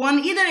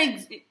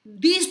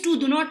 these two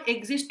do not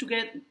exist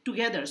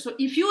together. So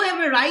if you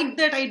have a right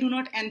that I do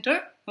not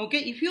enter, okay,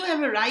 if you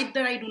have a right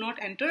that I do not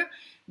enter,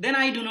 then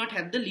I do not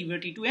have the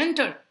liberty to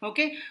enter,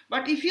 okay.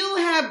 But if you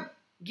have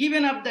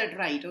given up that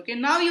right, okay,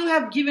 now you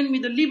have given me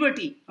the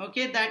liberty,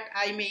 okay, that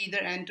I may either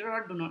enter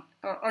or do not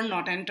or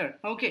not enter,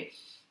 okay,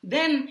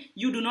 then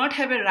you do not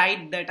have a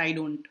right that I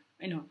don't,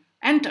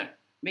 enter,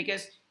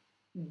 because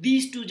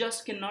these two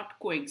just cannot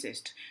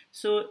coexist.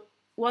 So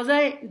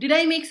did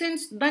I make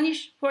sense,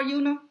 Danish, for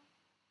you now?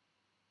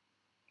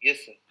 Yes,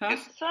 sir. Huh?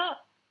 Yes, sir. Sir,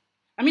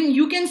 I mean,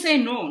 you can say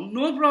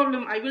no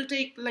problem. I will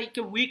take like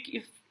a week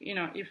if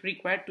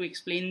required to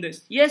explain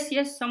this.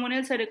 Yes, someone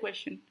else had a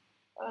question.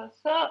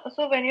 sir,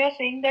 so when you are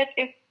saying that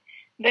if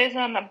there's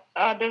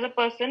a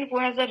person who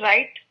has a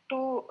right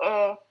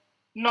to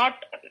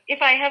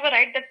if I have a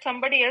right that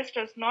somebody else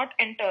does not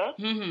enter,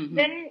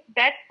 then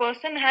that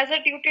person has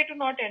a duty to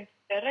not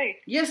enter, right?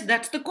 Yes,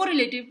 that's the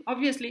correlative,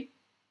 obviously.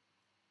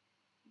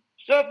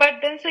 So, but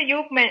then, sir,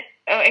 you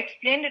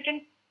explained it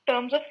in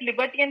terms of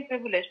liberty and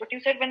privilege. But you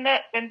said when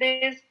there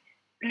is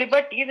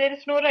liberty, there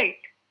is no right.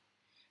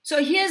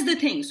 So here's the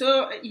thing.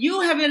 So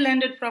you have a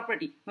landed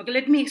property. Okay,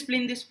 let me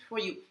explain this for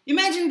you.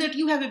 Imagine that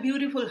you have a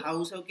beautiful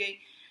house. Okay,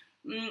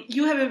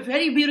 you have a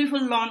very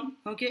beautiful lawn.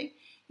 Okay,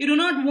 you do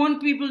not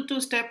want people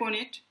to step on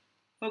it.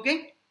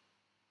 Okay,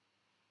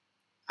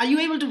 are you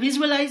able to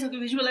visualize? Okay,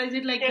 visualize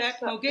it like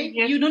that. Sir. Okay,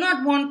 Yes. you do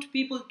not want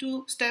people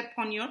to step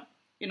on your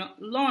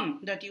lawn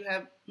that you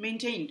have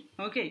maintained.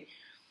 Okay,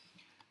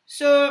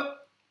 so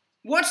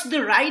what's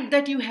the right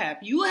that you have?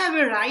 You have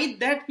a right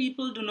that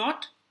people do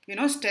not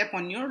step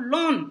on your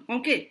lawn,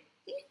 okay?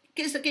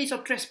 It's the case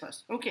of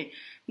trespass, okay?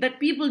 That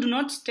people do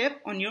not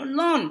step on your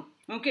lawn,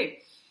 okay?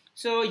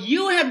 So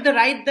you have the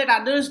right that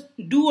others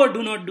do or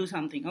do not do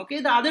something,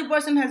 okay? The other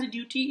person has a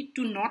duty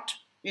to not,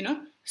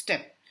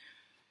 step.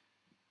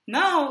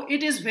 Now,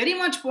 it is very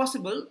much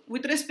possible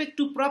with respect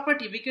to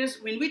property, because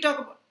when we talk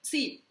about,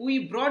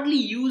 we broadly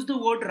use the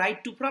word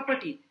right to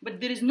property,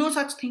 but there is no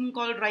such thing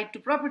called right to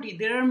property.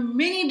 There are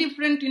many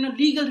different,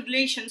 legal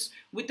relations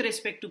with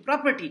respect to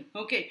property,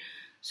 okay?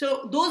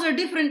 So those are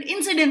different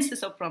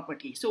incidences of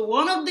property. So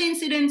one of the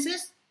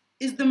incidences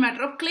is the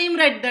matter of claim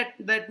right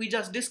that we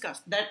just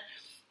discussed, that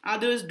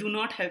others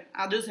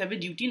have a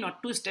duty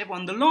not to step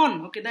on the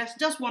lawn. Okay, that's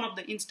just one of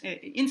the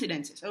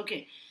incidences.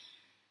 Okay.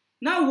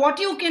 Now what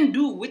you can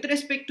do with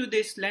respect to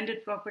this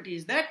landed property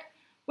is that,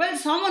 well,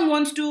 someone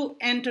wants to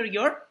enter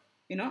your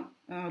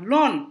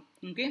lawn.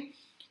 Okay.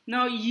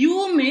 Now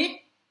you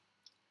may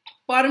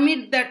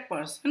permit that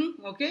person.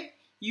 Okay.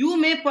 You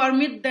may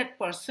permit that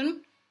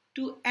person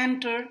to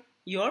enter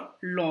your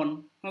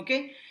lawn,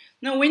 okay?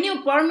 Now, when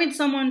you permit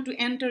someone to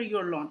enter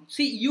your lawn,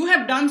 you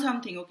have done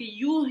something, okay?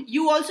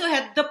 You also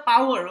had the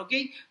power,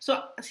 okay?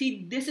 So,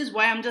 this is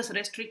why I'm just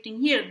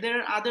restricting here. There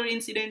are other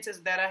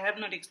incidences that I have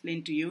not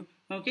explained to you,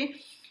 okay?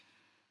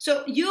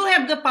 So, you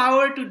have the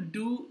power to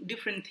do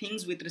different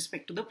things with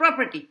respect to the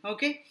property,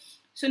 okay?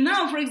 So,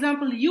 now, for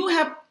example, you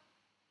have,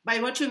 by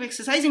virtue of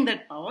exercising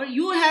that power,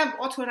 you have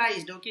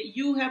authorized, okay?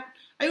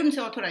 I wouldn't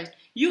say authorized,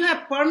 you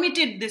have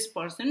permitted this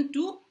person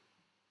to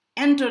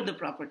enter the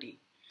property.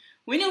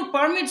 When you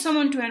permit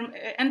someone to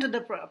enter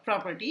the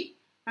property,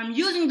 I'm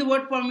using the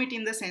word permit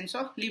in the sense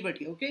of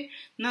liberty, okay?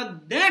 Now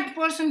that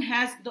person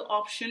has the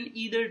option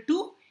either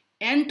to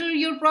enter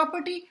your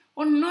property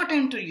or not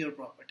enter your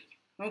property,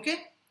 okay?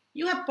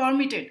 You have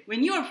permitted.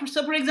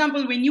 So for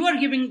example, when you are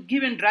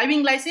given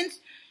driving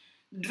license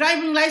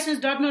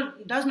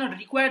does not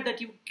require that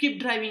you keep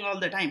driving all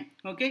the time,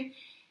 okay?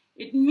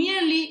 It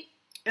merely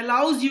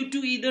allows you to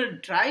either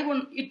drive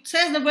on. It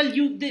says that, well,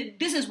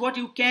 this is what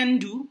you can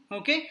do,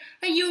 okay,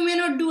 and you may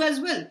not do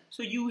as well.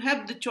 So you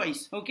have the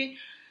choice, okay.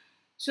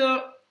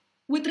 So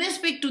with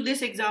respect to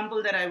this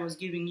example that I was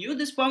giving you,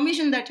 this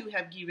permission that you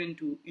have given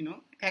to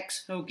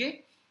X,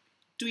 okay,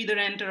 to either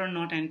enter or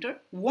not enter,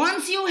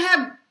 once you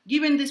have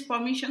given this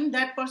permission,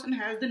 that person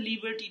has the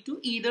liberty to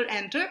either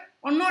enter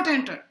or not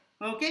enter,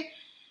 okay.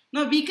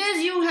 Now because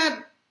you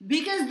have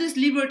because this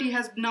liberty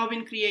has now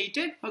been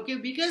created, okay,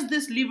 because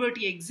this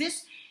liberty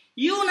exists,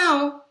 you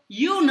now,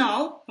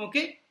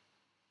 okay,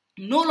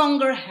 no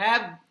longer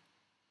have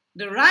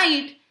the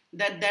right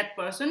that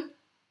person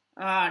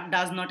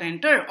does not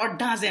enter or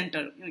does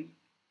enter.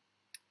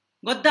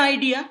 Got the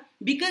idea?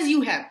 Because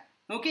you have.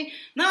 Okay.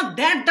 Now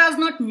that does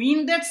not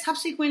mean that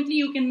subsequently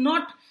you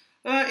cannot,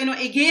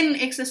 again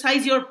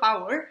exercise your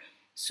power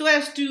so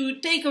as to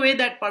take away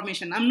that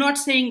permission. I'm not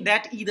saying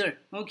that either.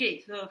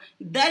 Okay. So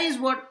that is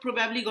what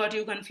probably got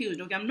you confused.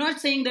 Okay. I'm not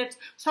saying that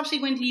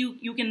subsequently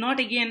you cannot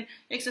again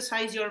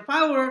exercise your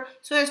power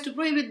so as to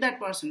prohibit that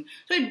person.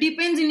 So it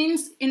depends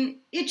in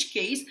each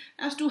case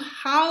as to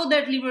how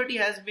that liberty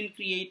has been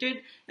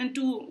created and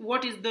to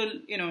what is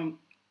the,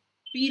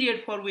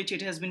 period for which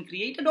it has been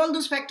created. All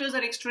those factors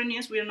are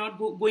extraneous. We are not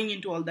going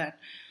into all that.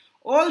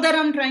 All that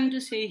I'm trying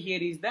to say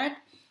here is that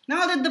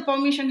now that the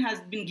permission has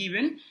been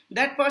given,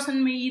 that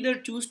person may either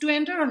choose to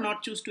enter or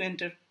not choose to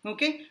enter.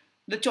 Okay,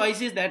 the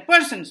choice is that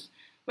person's.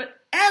 But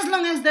as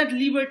long as that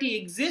liberty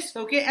exists,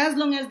 okay, as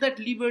long as that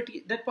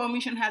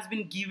permission has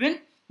been given,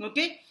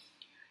 okay,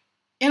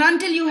 and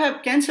until you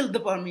have cancelled the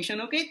permission,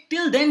 okay,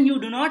 till then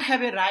you do not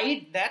have a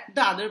right that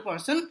the other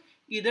person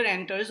either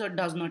enters or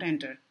does not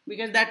enter,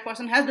 because that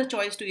person has the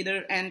choice to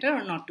either enter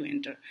or not to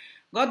enter.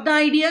 Got the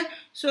idea?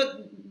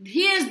 So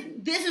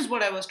this is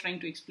what I was trying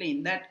to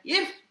explain, that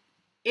if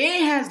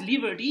A has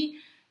liberty,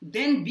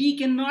 then B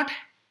cannot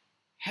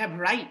have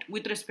right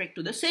with respect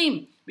to the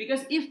same,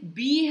 because if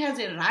B has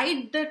a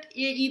right that A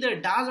either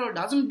does or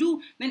doesn't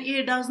do, then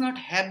A does not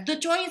have the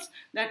choice.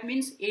 That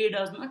means A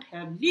does not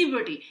have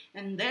liberty,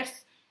 and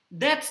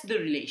that's the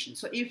relation.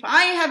 So if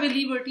I have a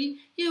liberty,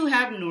 you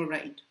have no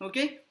right.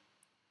 Okay,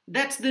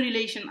 that's the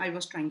relation I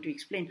was trying to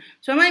explain.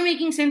 So am I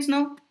making sense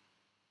now?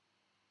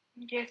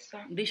 Yes,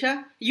 sir.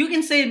 Disha, you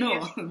can say no.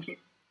 Yes.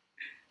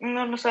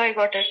 No, sir, I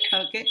got it.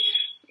 Okay.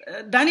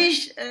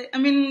 Danish,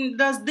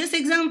 does this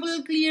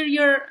example clear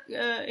your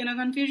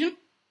confusion?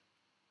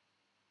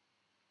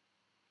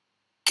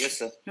 Yes,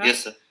 sir. Huh?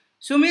 Yes, sir.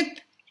 Sumit?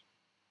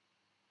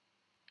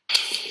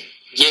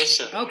 Yes,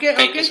 sir. Okay,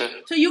 Thank okay. you, sir.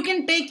 So you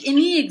can take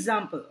any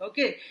example,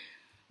 okay.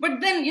 But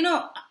then,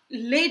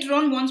 later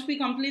on, once we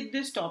complete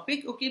this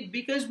topic, okay,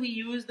 because we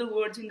use the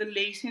words in the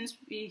lay sense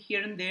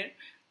here and there,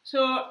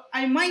 so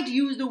I might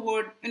use the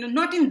word,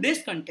 not in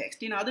this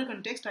context, in other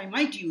context I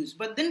might use,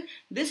 but then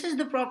this is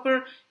the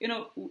proper,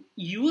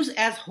 use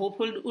as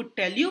Hohfeld would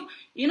tell you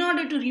in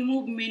order to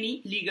remove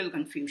many legal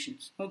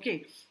confusions,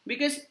 okay?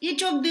 Because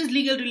each of these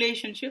legal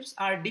relationships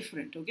are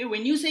different, okay?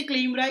 When you say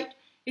claim right,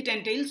 it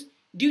entails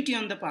duty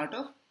on the part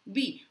of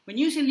B. When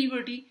you say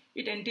liberty,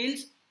 it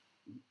entails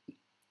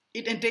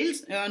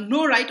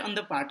no right on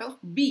the part of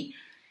B.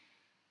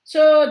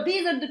 So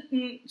these are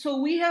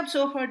so we have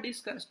so far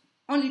discussed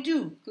only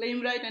two,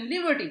 claim right and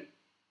liberty.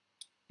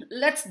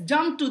 Let's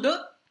jump to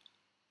the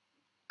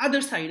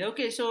other side.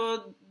 Okay,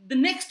 so the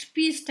next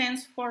P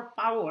stands for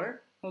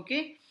power,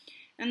 okay,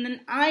 and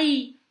then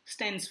I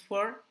stands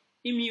for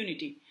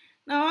immunity.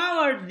 Now how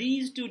are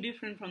these two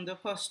different from the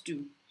first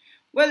two?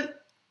 Well,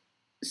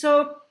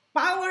 so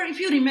power, if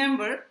you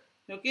remember,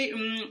 okay,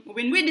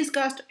 when we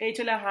discussed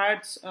H.L.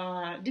 Hart's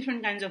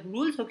different kinds of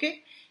rules,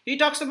 okay, he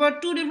talks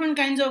about two different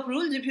kinds of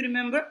rules, if you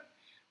remember.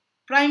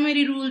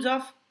 Primary rules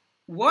of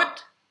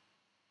what?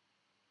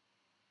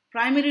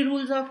 Primary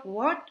rules of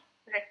what?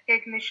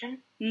 Recognition.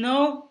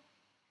 No.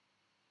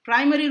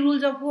 Primary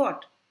rules of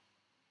what?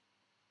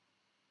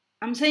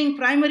 I'm saying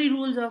primary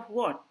rules of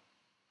what?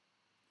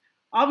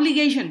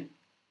 Obligation.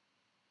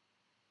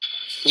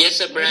 Yes,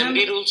 sir.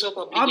 Primary rules of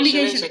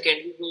obligation and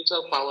secondary rules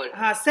of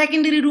power.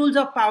 Secondary rules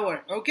of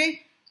power.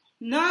 Okay.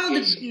 Now,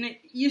 yes.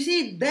 You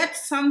see,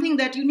 that's something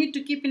that you need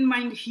to keep in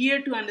mind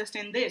here to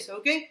understand this.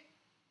 Okay.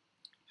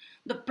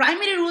 The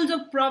primary rules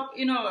of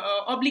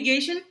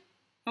obligation.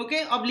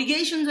 Okay.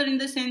 Obligations are in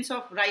the sense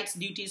of rights,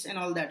 duties, and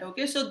all that.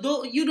 Okay. So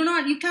though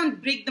you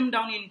can't break them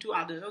down into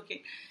others.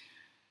 Okay.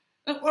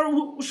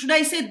 Or should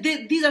I say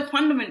these are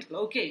fundamental.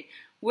 Okay.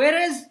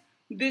 Whereas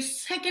the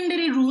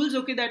secondary rules,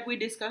 okay, that we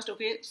discussed,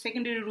 okay,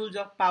 secondary rules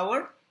of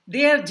power,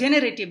 they are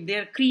generative, they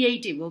are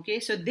creative, okay,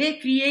 so they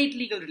create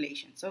legal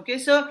relations, okay.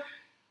 So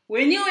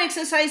when you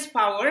exercise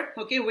power,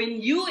 okay, when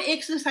you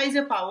exercise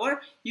a power,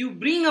 you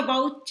bring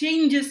about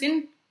changes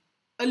in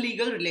a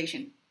legal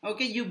relation,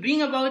 okay, you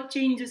bring about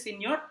changes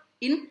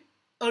in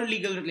a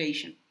legal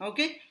relation,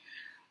 okay.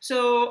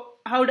 So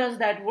how does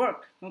that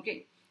work?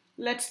 Okay,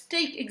 let's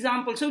take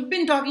example. So we've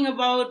been talking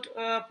about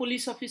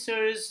police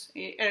officers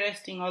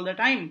arresting all the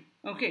time.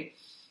 Okay.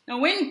 Now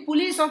when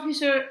police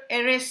officer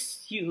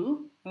arrests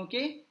you,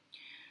 okay,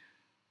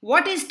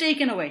 what is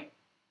taken away?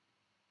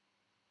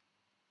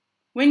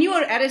 When you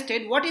are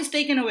arrested, what is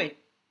taken away?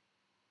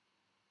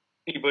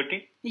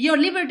 Liberty. Your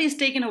liberty is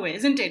taken away,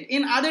 isn't it?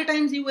 In other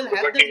times you will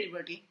have that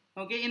liberty.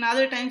 Okay. In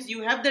other times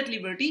you have that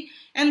liberty,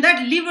 and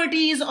that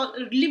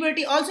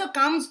liberty also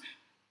comes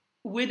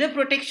with a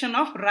protection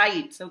of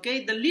rights,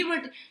 okay. The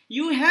liberty,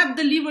 you have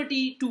the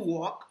liberty to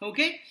walk,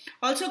 okay,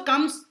 also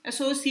comes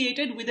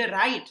associated with a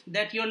right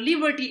that your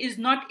liberty is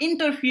not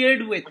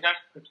interfered with.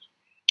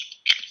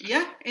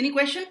 Yeah, any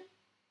question?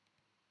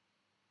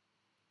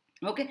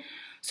 Okay,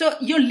 so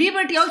your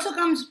liberty also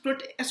comes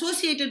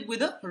associated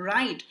with a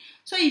right.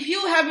 So if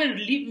you have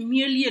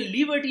merely a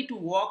liberty to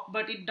walk,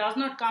 but it does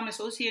not come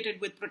associated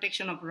with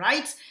protection of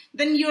rights,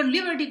 then your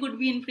liberty could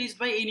be infringed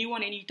by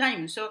anyone,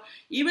 anytime. So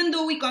even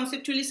though we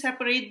conceptually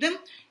separate them,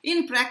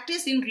 in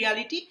practice, in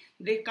reality,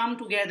 they come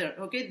together.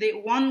 Okay,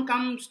 one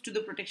comes to the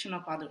protection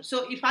of others.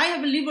 So if I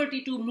have a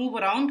liberty to move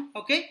around,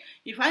 okay,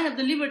 if I have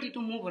the liberty to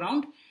move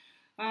around,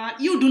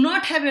 you do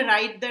not have a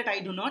right that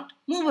I do not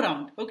move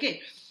around.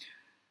 Okay.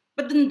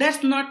 But then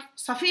that's not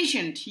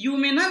sufficient. You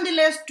may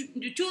nonetheless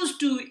choose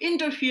to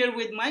interfere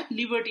with my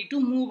liberty to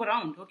move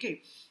around.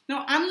 Okay.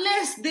 Now,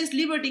 unless this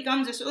liberty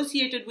comes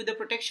associated with the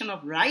protection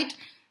of right,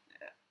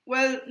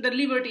 well, the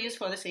liberty is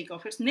for the sake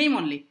of its name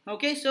only.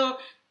 Okay. So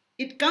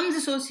it comes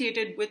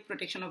associated with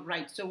protection of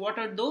rights. So what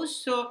are those?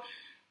 So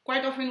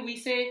quite often we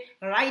say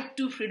right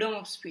to freedom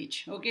of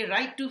speech. Okay.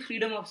 Right to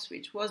freedom of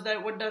speech. What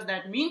does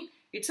that mean?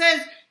 It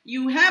says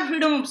you have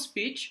freedom of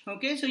speech,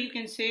 okay, so you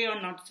can say or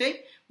not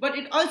say, but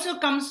it also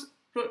comes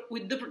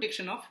with the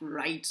protection of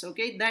rights,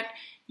 okay, that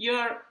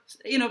your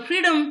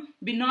freedom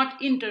be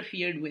not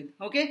interfered with,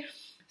 okay.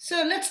 So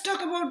let's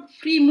talk about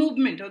free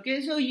movement,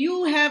 okay. So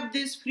you have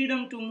this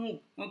freedom to move,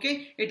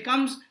 okay. It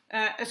comes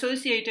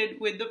associated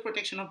with the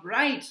protection of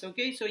rights,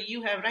 okay. So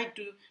you have right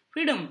to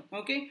freedom,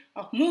 okay,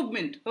 of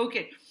movement,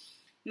 okay.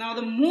 Now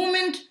the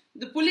moment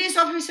the police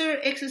officer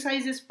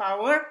exercises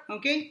power,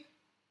 okay,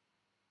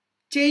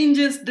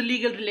 changes the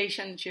legal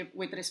relationship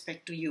with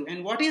respect to you.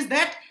 And what is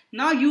that?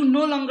 Now you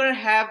no longer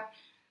have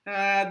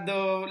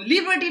the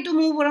liberty to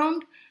move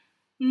around,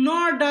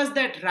 nor does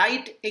that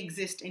right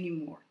exist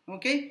anymore.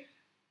 Okay.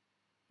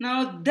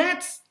 Now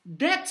that's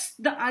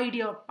the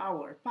idea of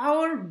power.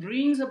 Power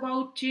brings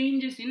about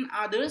changes in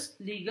others'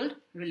 legal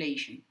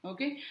relation.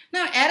 Okay.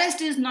 Now arrest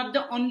is not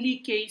the only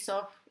case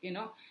of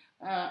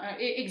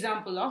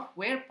example of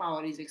where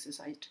power is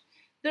exercised.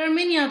 There are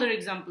many other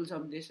examples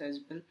of this as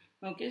well.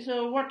 Okay,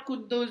 so what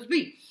could those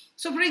be?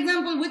 So for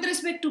example, with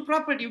respect to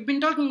property, we've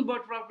been talking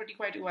about property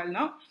quite a while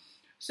now.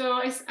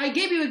 So I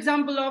gave you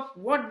example of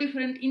what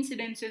different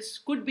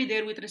incidences could be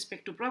there with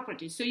respect to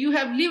property. So you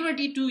have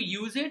liberty to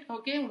use it,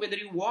 okay, whether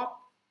you walk,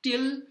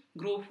 till,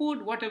 grow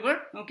food,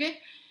 whatever, okay.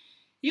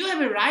 You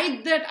have a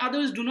right that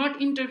others do not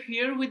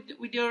interfere with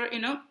your,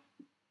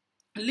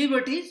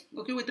 liberties,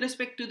 okay, with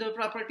respect to the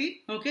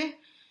property, okay.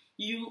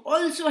 You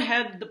also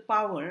have the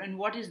power, and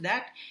what is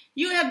that?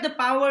 You have the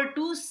power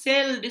to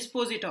sell,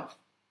 dispose it of.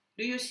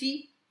 Do you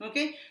see?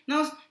 Okay.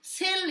 Now,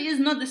 sell is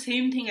not the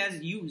same thing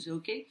as use.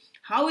 Okay.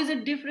 How is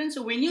it different?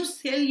 So when you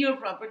sell your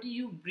property,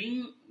 you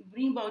bring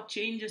about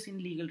changes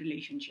in legal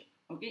relationship.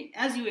 Okay,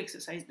 as you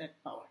exercise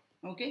that power.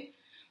 Okay.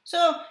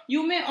 So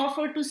you may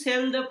offer to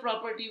sell the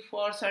property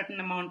for a certain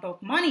amount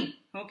of money.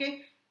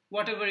 Okay,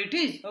 whatever it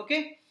is.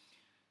 Okay,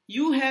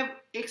 you have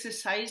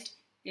exercised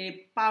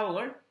a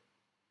power.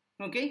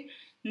 Okay,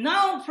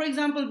 now for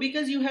example,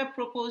 because you have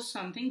proposed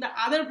something, the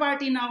other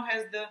party now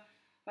has the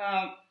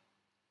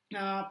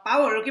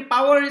power. Okay,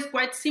 power is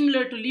quite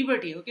similar to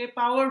liberty. Okay,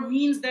 power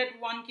means that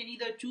one can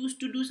either choose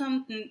to do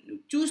something,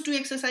 choose to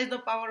exercise the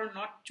power, or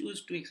not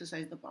choose to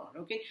exercise the power.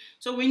 Okay,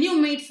 so when you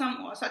made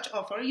some such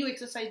offer, you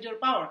exercised your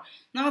power.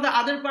 Now the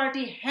other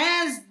party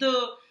has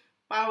the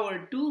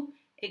power to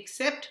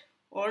accept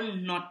or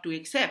not to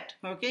accept.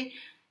 Okay,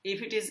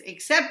 if it is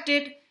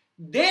accepted,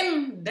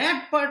 then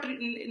that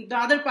party, the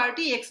other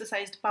party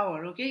exercised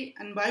power, okay,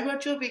 and by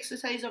virtue of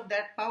exercise of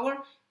that power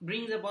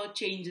brings about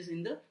changes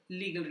in the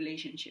legal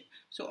relationship.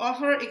 So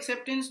offer,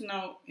 acceptance.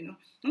 Now,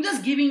 I'm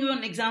just giving you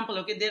an example,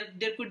 okay.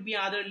 There could be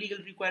other legal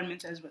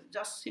requirements as well,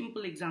 just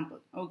simple example,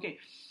 okay.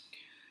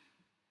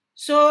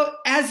 So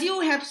as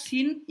you have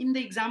seen in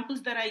the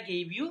examples that I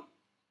gave you,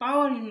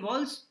 power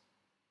involves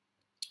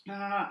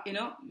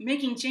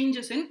making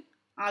changes in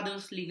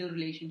others' legal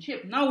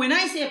relationship. Now, when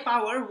I say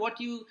power, what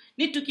you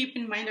need to keep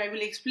in mind, I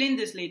will explain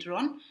this later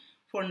on.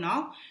 For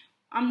now,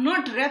 I'm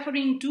not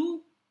referring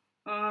to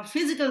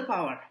physical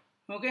power.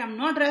 Okay, I'm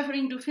not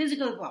referring to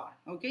physical power.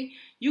 Okay,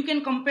 you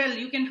can compel,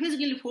 you can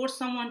physically force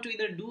someone to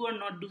either do or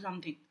not do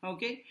something.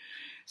 Okay,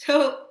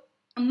 so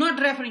I'm not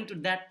referring to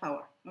that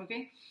power.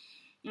 Okay,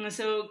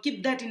 so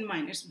keep that in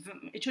mind.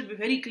 It should be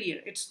very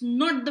clear. It's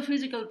not the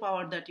physical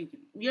power that you can.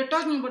 We are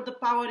talking about the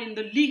power in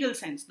the legal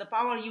sense, the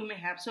power you may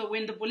have. So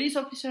when the police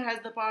officer has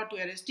the power to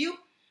arrest you,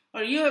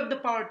 or you have the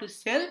power to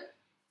sell,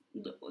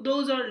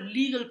 those are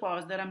legal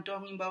powers that I'm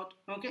talking about.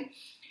 Okay.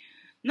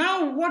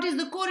 Now, what is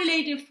the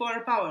correlative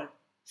for power?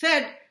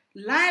 Said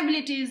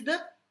liability is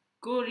the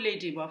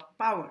correlative of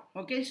power.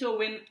 Okay. So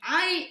when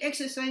I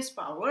exercise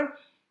power,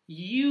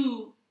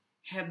 you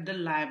have the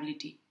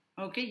liability.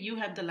 Okay, you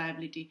have the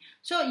liability.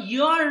 So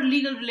your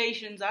legal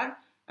relations are,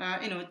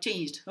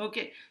 changed.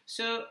 Okay,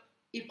 so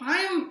if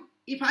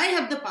I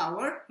have the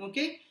power,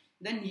 okay,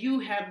 then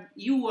you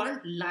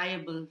are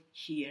liable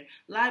here.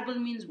 Liable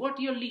means what?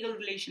 Your legal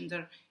relations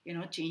are,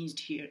 changed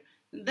here.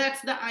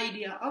 That's the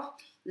idea of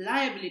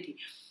liability.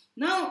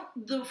 Now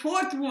the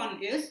fourth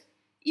one is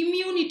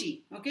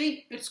immunity.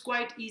 Okay, it's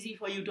quite easy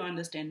for you to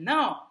understand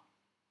now.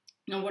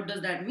 Now, what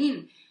does that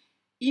mean?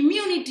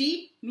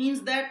 Immunity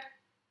means that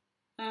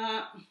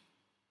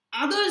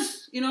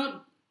others,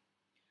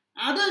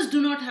 others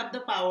do not have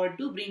the power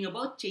to bring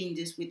about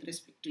changes with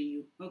respect to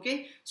you.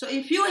 Okay, so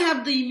if you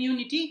have the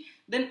immunity,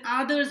 then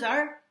others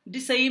are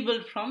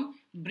disabled from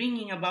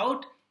bringing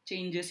about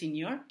changes in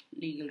your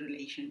legal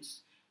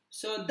relations.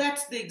 So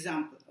that's the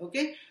example.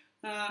 Okay,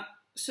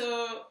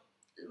 so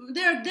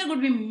there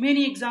could be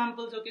many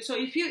examples. Okay, so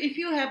if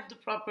you have the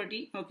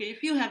property, okay,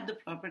 if you have the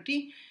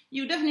property,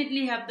 you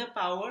definitely have the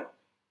power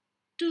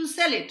to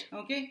sell it.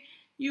 Okay,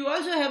 you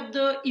also have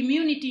the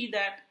immunity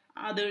that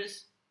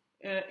others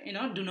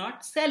do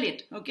not sell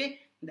it. Okay,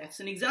 that's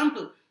an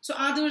example. So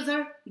others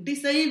are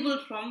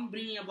disabled from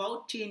bringing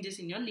about changes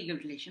in your legal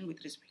relation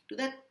with respect to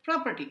that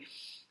property.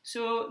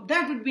 So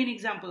that would be an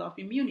example of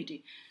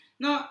immunity.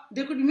 Now,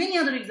 there could be many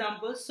other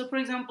examples. So, for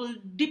example,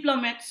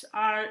 diplomats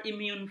are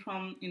immune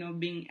from,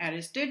 being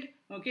arrested.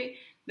 Okay,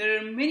 there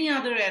are many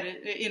other,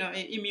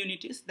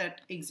 immunities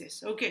that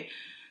exist. Okay,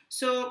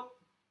 so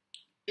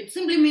it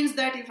simply means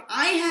that if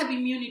I have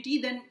immunity,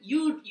 then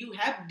you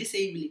have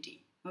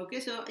disability. Okay,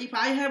 so if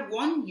I have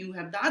one, you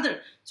have the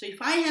other. So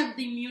if I have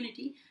the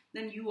immunity,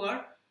 then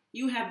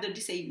you have the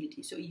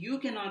disability. So you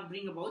cannot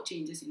bring about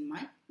changes in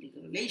my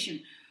legal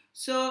relation.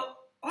 So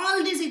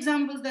all these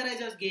examples that I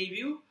just gave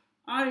you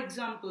are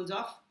examples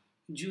of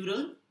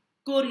jural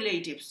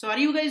correlatives. So are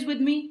you guys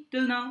with me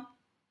till now?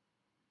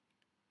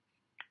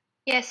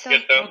 Yes, sir.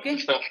 Yes, sir. Okay.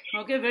 Yes, sir.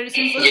 Okay, very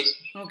simple. Yes.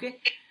 Okay.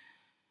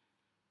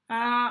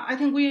 I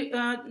think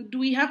do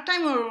we have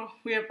time, or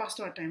we are past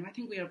our time? I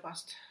think we are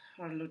past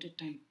our allotted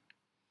time.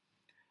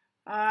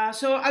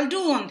 So I'll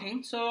do one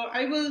thing. So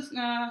I will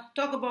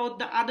talk about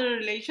the other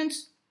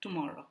relations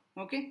tomorrow.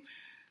 Okay.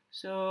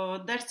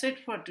 So that's it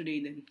for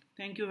today then.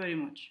 Thank you very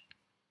much.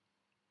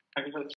 Thank you, sir.